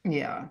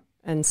 Yeah.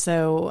 And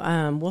so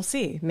we'll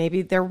see.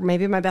 Maybe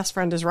my best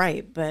friend is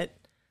right, but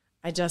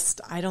I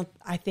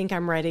think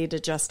I'm ready to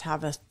just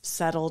have a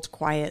settled,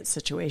 quiet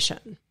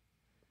situation.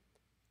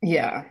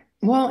 Yeah.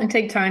 Well, and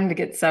take time to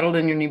get settled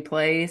in your new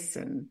place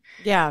and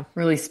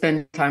really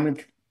spend time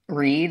with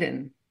Reed,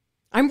 and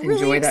I'm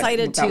really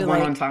excited that too. One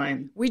like, on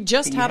time. We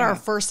just had our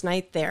first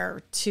night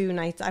there 2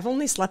 nights. I've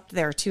only slept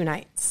there 2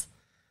 nights,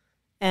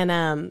 and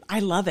I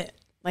love it.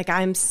 Like,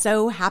 I'm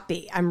so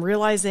happy. I'm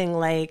realizing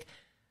like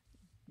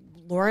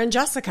Laura and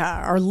Jessica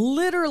are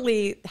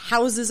literally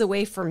houses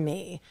away from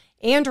me.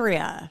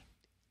 Andrea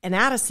and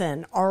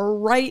Addison are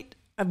right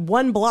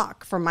 1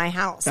 block from my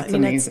house. That's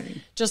amazing.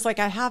 It's just like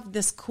I have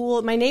this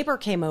cool, my neighbor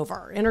came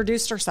over,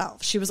 introduced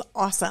herself. She was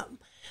awesome.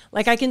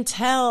 Like I can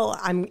tell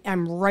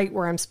I'm right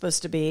where I'm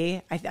supposed to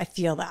be. I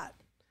feel that.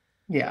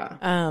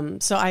 Yeah.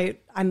 So I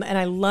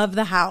love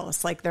the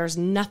house. Like there's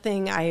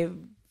nothing I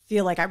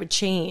feel like I would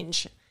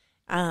change.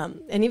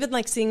 And even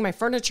like seeing my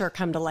furniture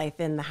come to life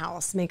in the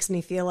house makes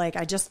me feel like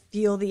I just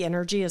feel the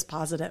energy is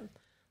positive.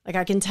 Like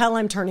I can tell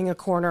I'm turning a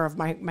corner of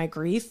my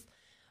grief.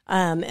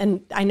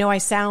 And I know I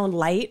sound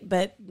light,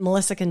 but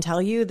Melissa can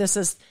tell you this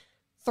is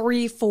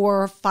 3,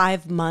 4,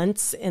 5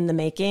 months in the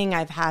making.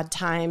 I've had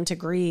time to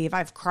grieve.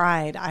 I've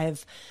cried.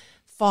 I've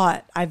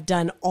fought. I've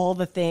done all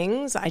the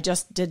things. I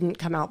just didn't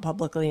come out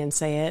publicly and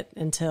say it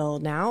until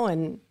now.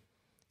 And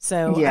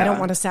so I don't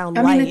want to sound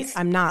light.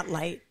 I'm not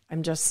light.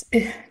 I'm just,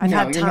 I've had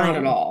time. You're not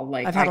at all.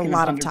 Like I've had a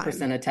lot of time. I can 100%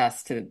 time.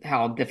 attest to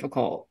how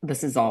difficult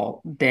this has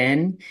all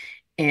been.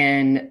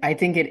 And I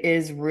think it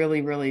is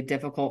really, really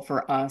difficult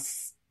for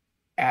us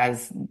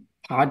as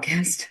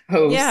podcast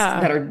hosts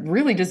that are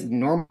really just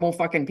normal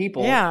fucking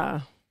people.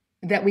 Yeah.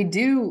 That we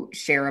do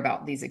share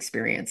about these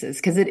experiences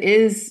because it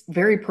is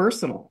very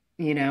personal,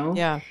 you know?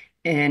 Yeah.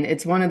 And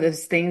it's one of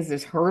those things,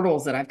 those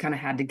hurdles that I've kind of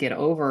had to get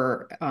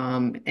over,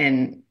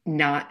 and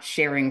not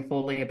sharing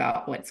fully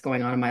about what's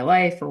going on in my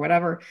life or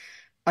whatever.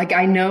 Like,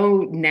 I know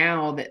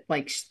now that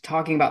like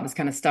talking about this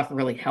kind of stuff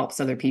really helps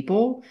other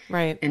people.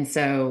 Right. And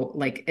so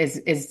like,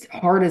 as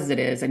hard as it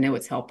is, I know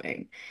it's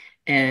helping.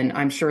 And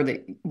I'm sure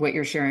that what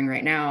you're sharing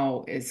right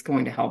now is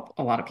going to help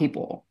a lot of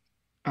people.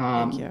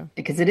 Thank you.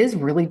 Because it is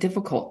really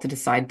difficult to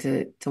decide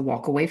to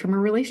walk away from a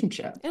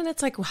relationship. And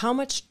it's like, how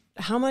much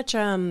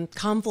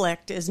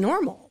conflict is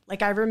normal.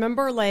 Like I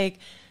remember like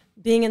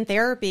being in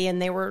therapy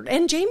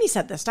and Jamie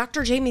said this,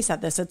 Dr. Jamie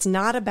said this, it's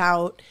not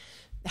about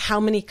how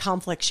many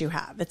conflicts you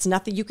have. It's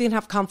nothing, you can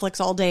have conflicts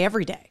all day,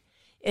 every day.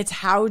 It's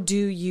how do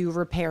you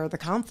repair the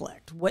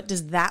conflict? What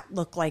does that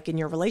look like in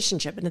your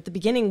relationship? And at the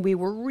beginning, we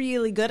were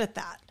really good at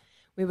that.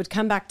 We would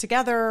come back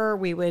together.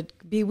 We would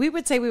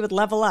say we would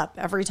level up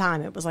every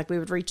time. It was like we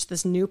would reach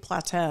this new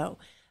plateau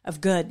of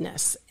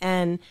goodness.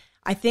 And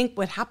I think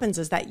what happens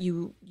is that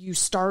you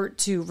start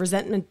to,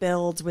 resentment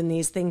builds when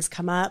these things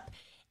come up,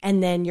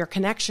 and then your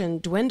connection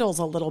dwindles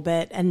a little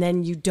bit, and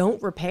then you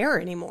don't repair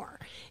anymore.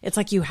 It's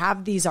like you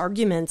have these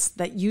arguments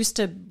that used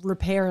to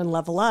repair and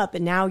level up,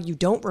 and now you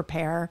don't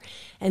repair.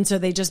 And so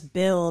they just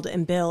build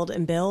and build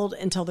and build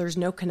until there's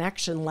no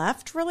connection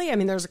left, really. I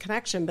mean, there's a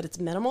connection, but it's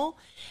minimal.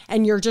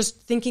 And you're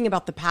just thinking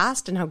about the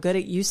past and how good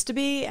it used to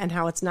be and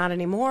how it's not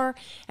anymore.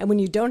 And when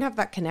you don't have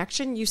that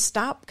connection, you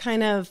stop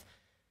kind of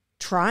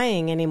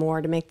trying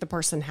anymore to make the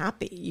person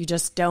happy. You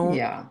just don't.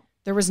 Yeah.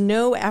 There was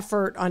no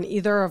effort on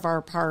either of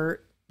our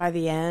part by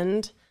the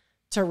end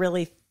to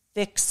really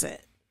fix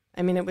it.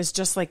 I mean, it was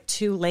just like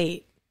too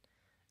late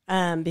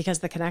because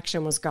the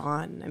connection was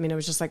gone. I mean, it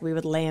was just like we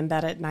would lay in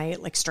bed at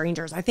night like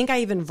strangers. I think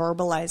I even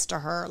verbalized to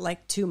her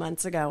like 2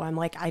 months ago, I'm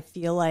like, I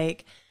feel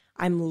like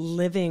I'm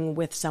living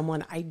with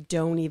someone I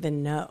don't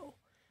even know.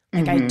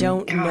 Like, I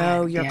don't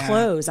know your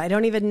clothes. I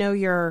don't even know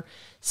your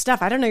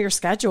stuff. I don't know your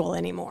schedule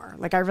anymore.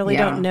 Like, I really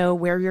don't know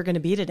where you're going to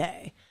be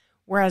today.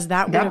 Whereas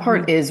that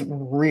part is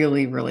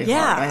really, really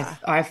hard.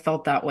 I've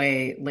felt that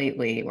way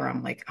lately where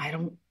I'm like, I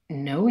don't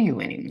know you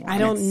anymore. I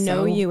don't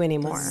know you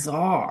anymore.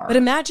 Bizarre. But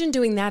imagine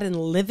doing that and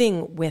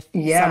living with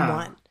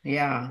someone.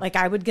 Yeah. Like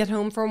I would get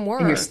home from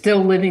work. And you're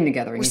still living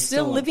together. We're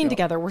still living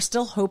together. We're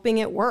still hoping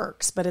it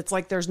works. But it's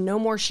like there's no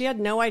more. She had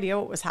no idea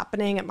what was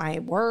happening at my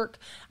work.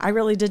 I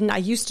really didn't. I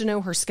used to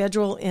know her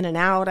schedule in and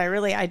out.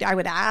 I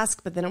would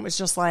ask, but then it was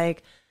just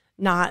like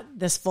not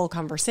this full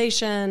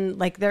conversation.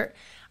 Like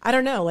I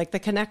don't know, like the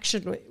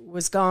connection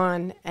was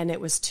gone and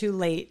it was too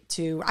late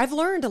to. I've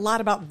learned a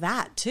lot about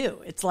that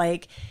too. It's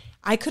like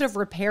I could have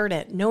repaired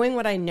it. Knowing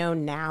what I know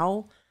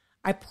now,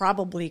 I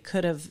probably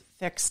could have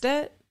fixed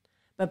it.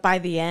 But by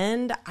the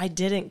end, I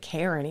didn't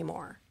care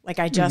anymore. Like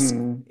I just,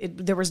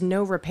 there was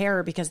no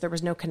repair because there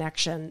was no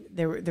connection.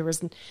 There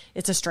was,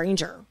 it's a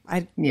stranger.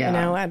 I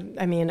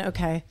mean,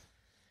 okay.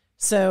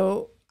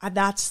 So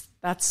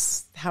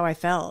that's how I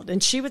felt.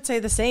 And she would say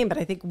the same, but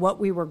I think what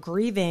we were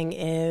grieving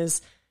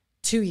is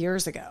 2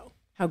 years ago,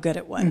 how good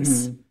it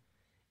was.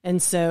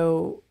 And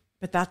so,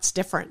 but that's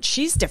different.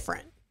 She's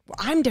different.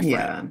 I'm different.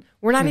 Yeah.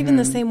 We're not even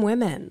the same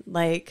women.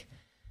 Like,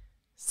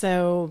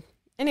 so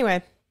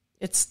anyway,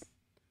 it's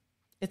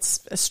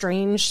a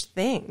strange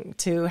thing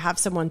to have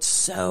someone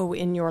so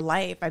in your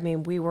life. I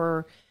mean, we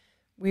were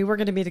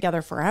going to be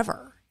together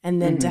forever.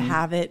 And then to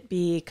have it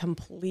be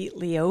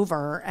completely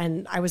over.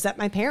 And I was at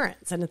my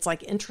parents' and it's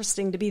like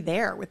interesting to be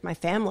there with my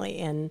family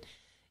and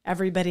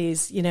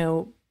everybody's,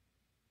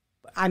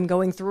 I'm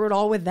going through it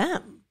all with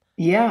them.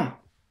 Yeah.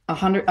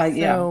 100.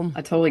 Yeah,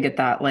 I totally get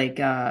that. Like,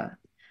 4th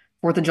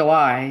of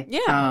July.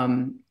 Yeah.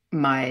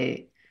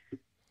 My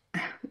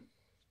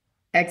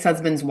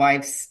ex-husband's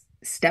wife's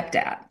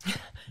stepdad.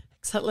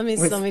 So let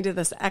me do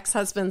this.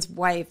 Ex-husband's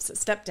wife's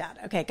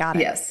stepdad. Okay, got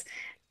it. Yes.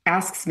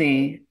 Asks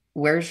me,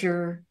 where's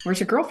your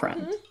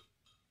girlfriend?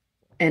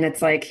 And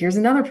it's like, here's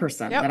another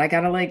person that I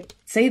got to like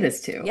say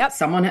this to. Yep.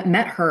 Someone that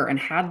met her and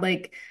had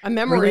like a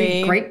memory,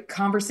 really great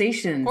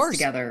conversations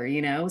together,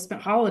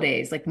 spent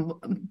holidays, like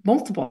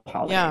multiple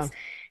holidays. Yeah.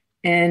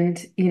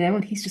 And,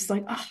 and he's just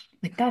like, oh,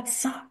 like that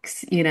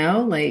sucks,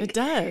 like it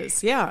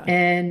does. Yeah.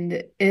 And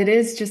it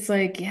is just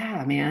like,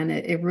 yeah, man,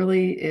 it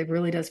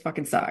really does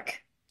fucking suck.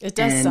 It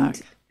does suck.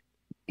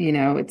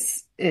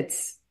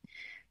 It's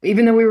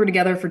even though we were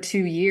together for 2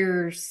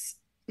 years,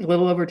 a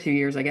little over 2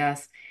 years, I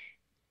guess,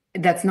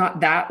 that's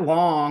not that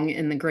long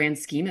in the grand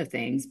scheme of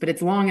things, but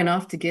it's long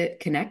enough to get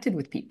connected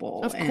with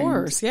people. Of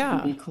course.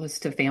 Yeah. Be close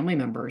to family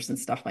members and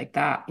stuff like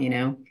that,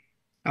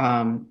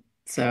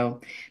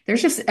 So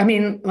there's just, I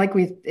mean, like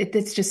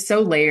it's just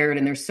so layered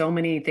and there's so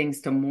many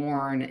things to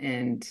mourn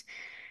and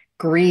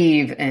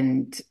grieve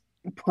and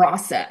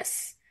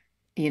process,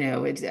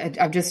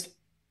 I'm just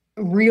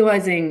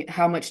realizing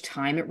how much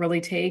time it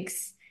really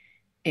takes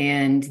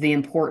and the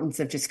importance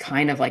of just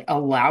kind of like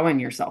allowing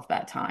yourself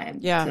that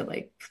time to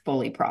like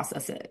fully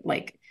process it.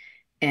 Like,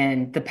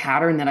 and the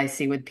pattern that I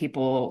see with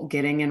people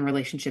getting in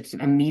relationships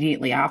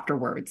immediately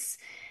afterwards.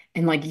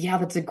 And like, yeah,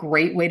 that's a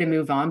great way to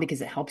move on because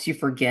it helps you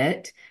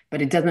forget,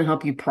 but it doesn't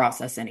help you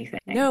process anything.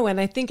 No, and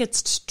I think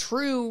it's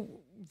true,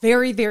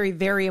 very, very,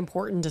 very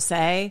important to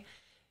say.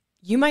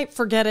 You might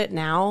forget it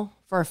now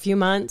for a few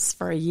months,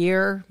 for a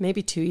year,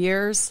 maybe 2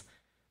 years,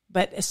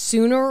 but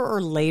sooner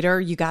or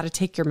later, you got to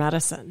take your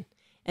medicine.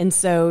 And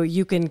so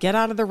you can get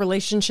out of the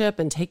relationship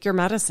and take your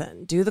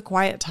medicine, do the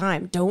quiet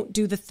time. Don't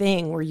do the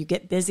thing where you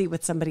get busy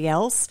with somebody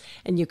else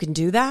and you can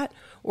do that,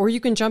 or you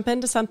can jump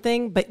into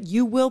something, but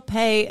you will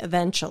pay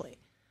eventually.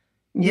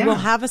 You will Yeah.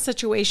 have a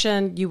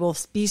situation, you will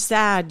be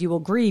sad, you will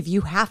grieve.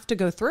 You have to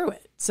go through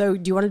it. So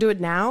do you want to do it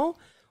now?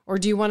 Or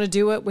do you want to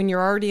do it when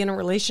you're already in a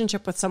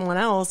relationship with someone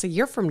else a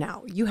year from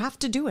now? You have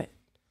to do it.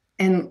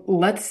 And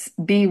let's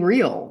be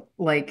real.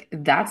 Like,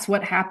 that's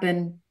what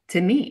happened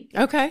to me,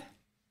 Okay.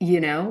 you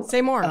know?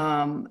 Say more.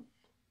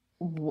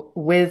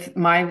 With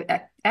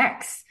my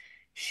ex,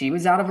 she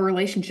was out of a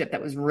relationship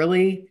that was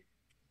really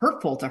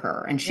hurtful to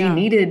her, and she Yeah.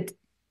 needed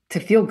to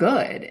feel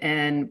good.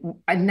 And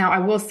now I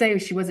will say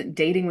she wasn't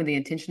dating with the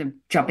intention of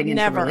jumping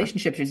into a Never.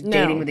 relationship. She was No.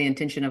 dating with the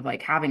intention of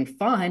like having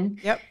fun.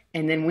 Yep.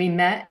 And then we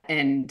met,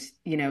 and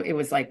it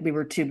was like we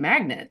were two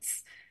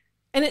magnets.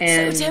 And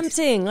it's so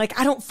tempting. Like,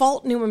 I don't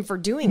fault anyone for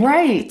doing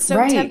Right, it. It's so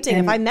right. tempting.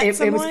 And if I met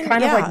someone, it was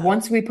kind of like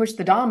once we pushed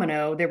the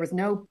domino, there was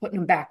no putting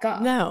them back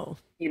up. No.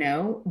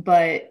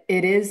 But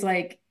it is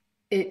like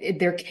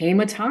there came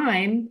a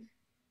time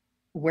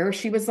where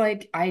she was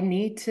like, I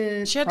need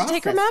to She had to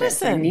take her process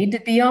this. I medicine. need to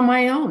be on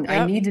my own. I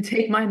Yep. need to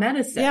take my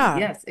medicine. Yeah.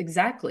 Yes,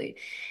 exactly.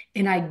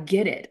 And I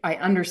get it. I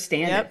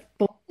understand Yep. it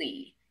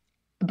fully.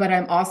 But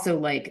I'm also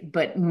like,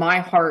 but my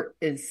heart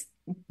is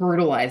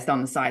brutalized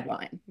on the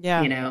sideline.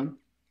 Yeah.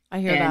 I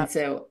hear And that.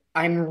 so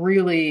I'm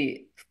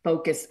really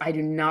focused. I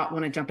do not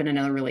want to jump in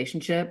another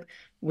relationship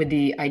with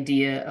the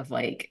idea of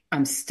like,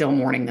 I'm still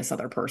mourning this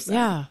other person.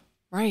 Yeah.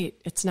 Right.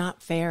 It's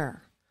not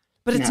fair.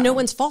 But it's no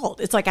one's fault.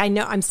 It's like, I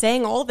know I'm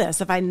saying all this.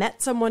 If I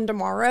met someone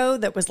tomorrow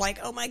that was like,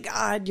 oh my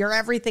God, you're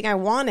everything I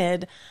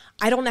wanted,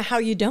 I don't know how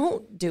you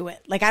don't do it.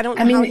 Like, I don't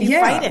know how you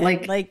fight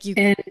it. Like you.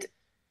 And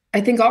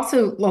I think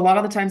also a lot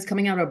of the times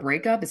coming out of a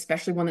breakup,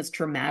 especially one that's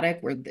traumatic,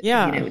 where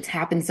it's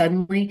happened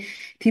suddenly,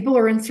 people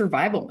are in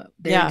survival mode.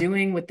 They're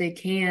doing what they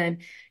can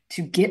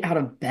to get out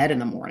of bed in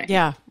the morning.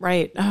 Yeah,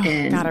 right. Oh,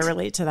 And, God, I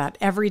relate to that.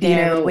 Every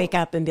day I would wake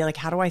up and be like,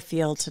 how do I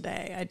feel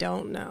today? I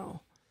don't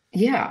know.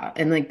 Yeah.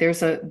 And like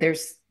there's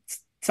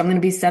something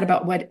to be said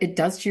about what it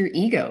does to your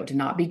ego to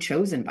not be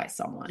chosen by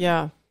someone.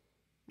 Yeah.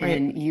 Right.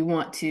 And you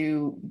want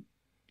to,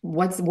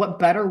 what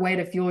better way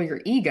to fuel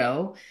your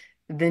ego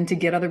than to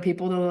get other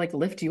people to like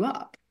lift you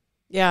up?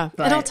 Yeah.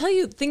 And I'll tell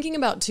you, thinking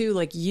about too,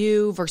 like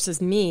you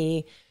versus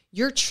me,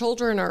 your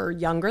children are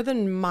younger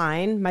than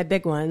mine, my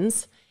big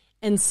ones.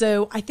 And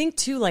so I think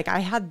too, like I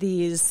had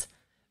these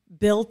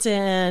built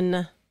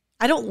in,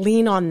 I don't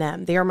lean on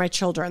them. They are my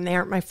children. They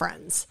aren't my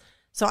friends.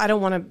 So I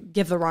don't want to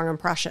give the wrong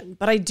impression,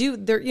 but I do.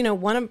 They're,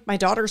 one of my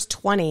daughter's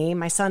 20,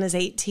 my son is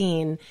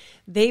 18.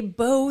 They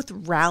both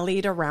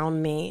rallied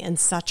around me in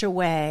such a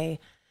way.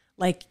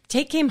 Like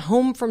Tate came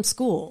home from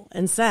school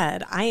and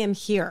said, I am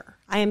here.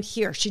 I am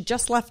here. She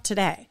just left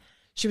today.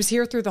 She was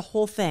here through the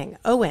whole thing.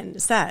 Owen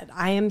said,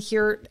 I am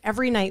here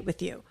every night with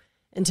you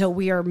until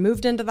we are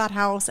moved into that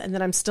house. And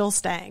then I'm still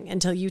staying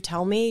until you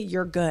tell me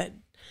you're good.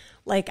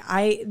 Like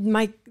I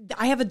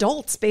have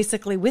adults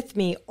basically with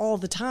me all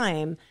the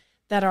time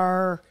that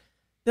are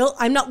built.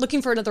 I'm not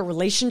looking for another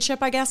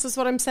relationship, I guess is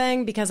what I'm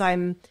saying, because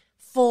I'm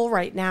full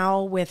right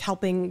now with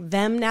helping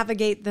them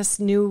navigate this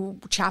new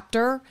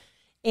chapter.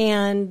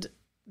 And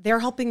they're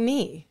helping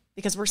me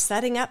because we're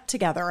setting up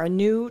together a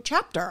new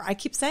chapter. I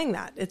keep saying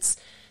that. It's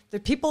the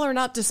people are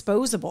not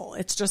disposable.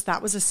 It's just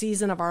that was a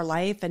season of our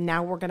life. And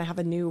now we're going to have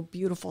a new,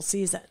 beautiful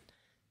season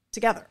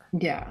together.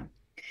 Yeah.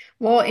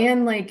 Well,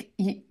 and like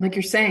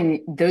you're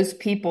saying, those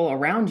people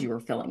around you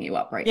are filling you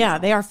up right now. Yeah,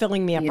 they are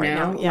filling me up right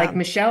now. Yeah. Like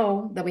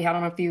Michelle that we had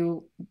on a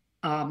few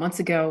months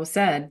ago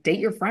said, date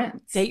your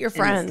friends. Date your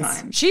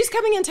friends. She's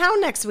coming in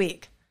town next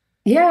week.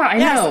 Yeah, I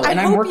know. And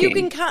I'm working. You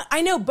can come.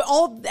 I know, but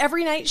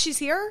every night she's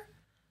here?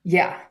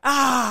 Yeah.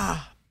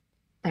 I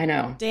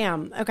know.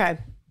 Damn. Okay.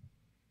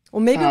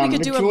 Well, maybe we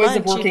could do a lunch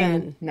of working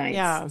even. Nights.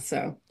 Yeah.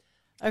 So.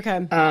 Okay.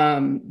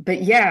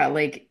 But yeah,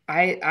 like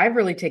I've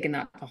really taken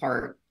that to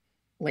heart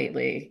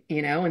lately,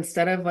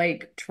 instead of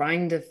like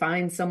trying to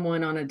find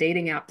someone on a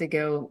dating app to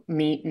go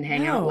meet and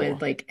hang out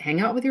with, like hang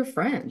out with your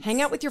friends.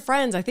 Hang out with your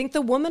friends. I think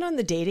the woman on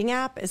the dating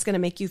app is going to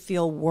make you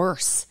feel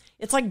worse.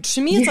 It's like,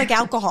 to me, it's like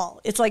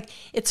alcohol. It's like,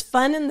 it's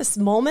fun in this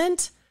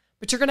moment,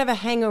 but you're going to have a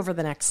hangover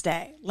the next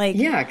day. Like,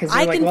 yeah. Cause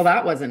you're like, well,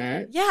 that wasn't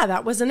it. Yeah,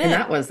 that wasn't it. And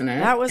that wasn't it.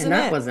 That wasn't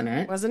and it. that wasn't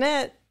it. Wasn't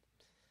it.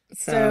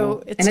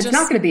 So it's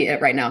not going to be it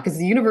right now because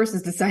the universe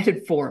has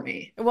decided for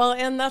me. Well,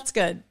 and that's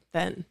good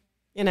then,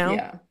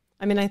 Yeah.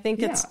 I mean, I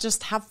think it's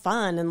just have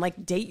fun and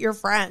like date your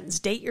friends,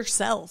 date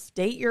yourself,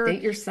 date your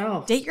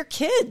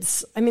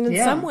kids. I mean, in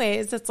some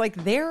ways it's like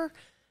they're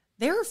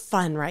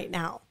fun right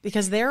now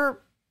because they're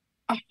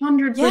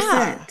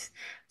 100%.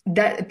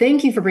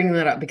 Thank you for bringing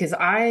that up because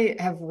I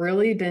have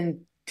really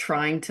been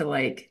trying to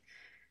like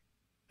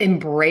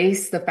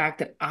embrace the fact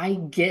that I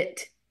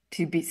get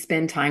to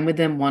spend time with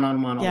them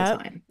one-on-one all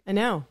the time. I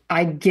know.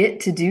 I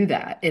get to do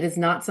that. It is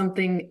not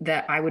something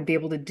that I would be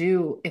able to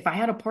do if I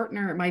had a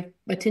partner. My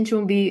attention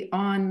would be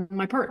on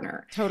my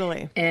partner.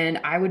 Totally.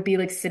 And I would be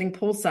like sitting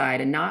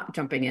poolside and not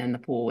jumping in the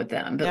pool with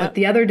them. But like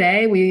the other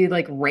day we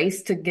like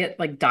raced to get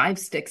like dive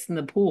sticks in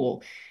the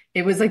pool.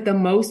 It was like the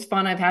most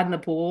fun I've had in the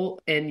pool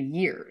in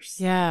years.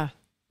 Yeah.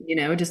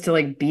 Just to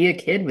like be a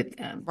kid with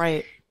them.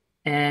 Right.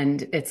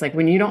 And it's like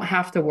when you don't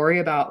have to worry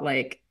about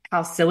like,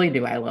 how silly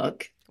do I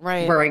look?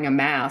 Right. Wearing a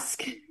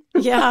mask.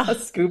 Yeah. a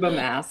scuba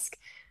mask.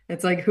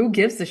 It's like, who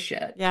gives a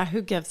shit? Yeah,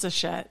 who gives a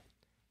shit?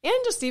 And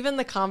just even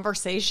the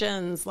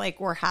conversations like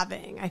we're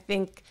having. I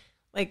think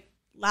like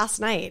last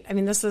night, I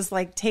mean, this is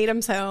like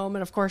Tatum's home.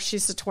 And of course,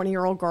 she's a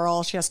 20-year-old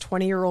girl. She has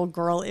 20-year-old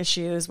girl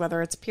issues,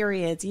 whether it's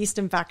periods, yeast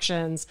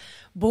infections,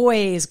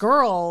 boys,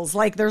 girls,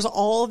 like there's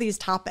all these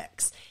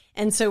topics.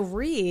 And so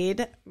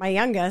Reed, my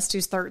youngest,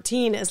 who's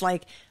 13, is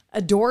like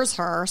adores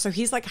her. So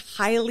he's like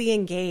highly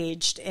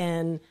engaged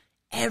in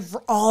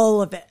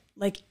all of it,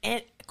 like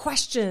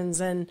questions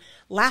and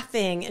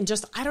laughing and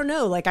just, I don't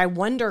know, like I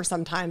wonder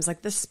sometimes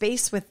like the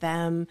space with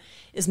them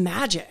is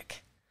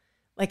magic.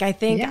 Like I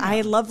think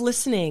I love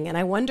listening, and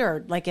I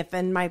wondered like if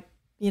in my,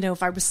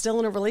 if I was still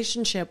in a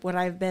relationship, would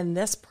I have been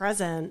this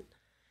present?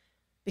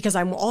 Because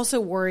I'm also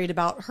worried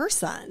about her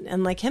son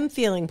and like him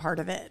feeling part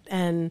of it.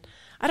 And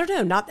I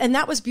don't know, and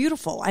that was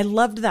beautiful. I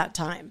loved that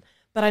time,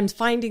 but I'm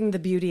finding the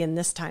beauty in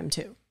this time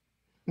too.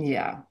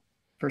 Yeah,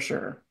 for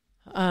sure.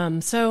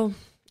 So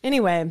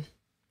anyway,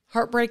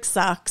 heartbreak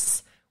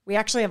sucks. We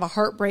actually have a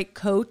heartbreak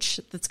coach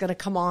that's going to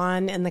come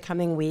on in the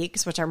coming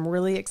weeks, which I'm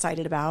really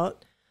excited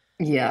about.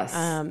 Yes.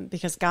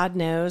 Because God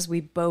knows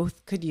we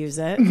both could use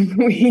it.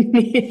 We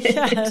need it.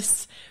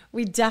 Yes,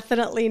 we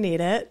definitely need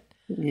it.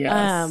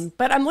 Yes.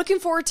 But I'm looking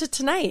forward to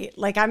tonight.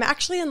 Like I'm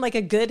actually in like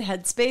a good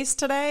headspace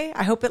today.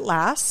 I hope it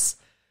lasts.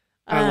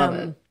 I love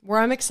it. Where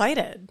I'm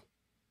excited.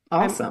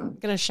 Awesome. I'm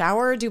going to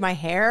shower, do my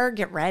hair,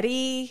 get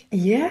ready.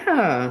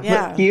 Yeah.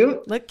 Look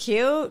cute. Look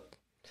cute.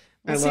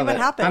 We'll see what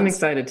happens. I'm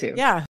excited too.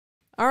 Yeah.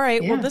 All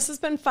right. Yeah. Well, this has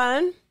been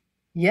fun.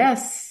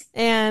 Yes.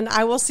 And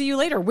I will see you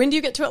later. When do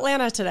you get to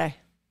Atlanta today?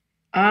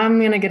 I'm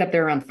going to get up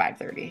there around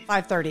 5:30.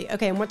 5:30.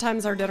 Okay. And what time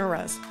is our dinner,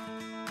 Rose?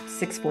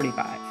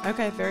 6:45.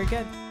 Okay. Very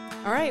good.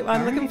 All right. Well,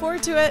 I'm looking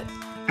forward to it.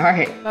 All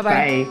right.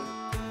 Bye-bye. Bye.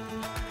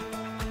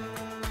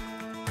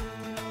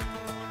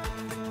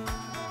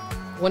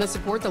 Want to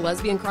support the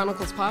Lesbian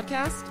Chronicles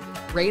podcast?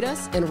 Rate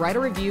us and write a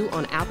review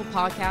on Apple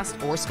Podcasts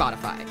or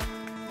Spotify.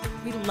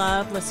 We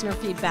love listener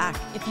feedback.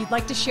 If you'd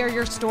like to share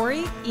your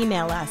story,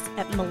 email us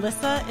at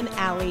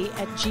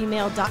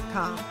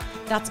melissaandalli@gmail.com.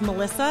 That's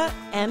Melissa,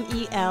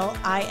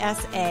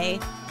 MELISA,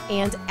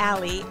 and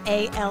Alli,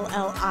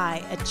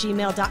 ALLI,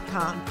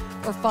 @gmail.com.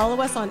 Or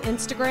follow us on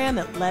Instagram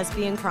at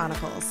Lesbian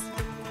Chronicles.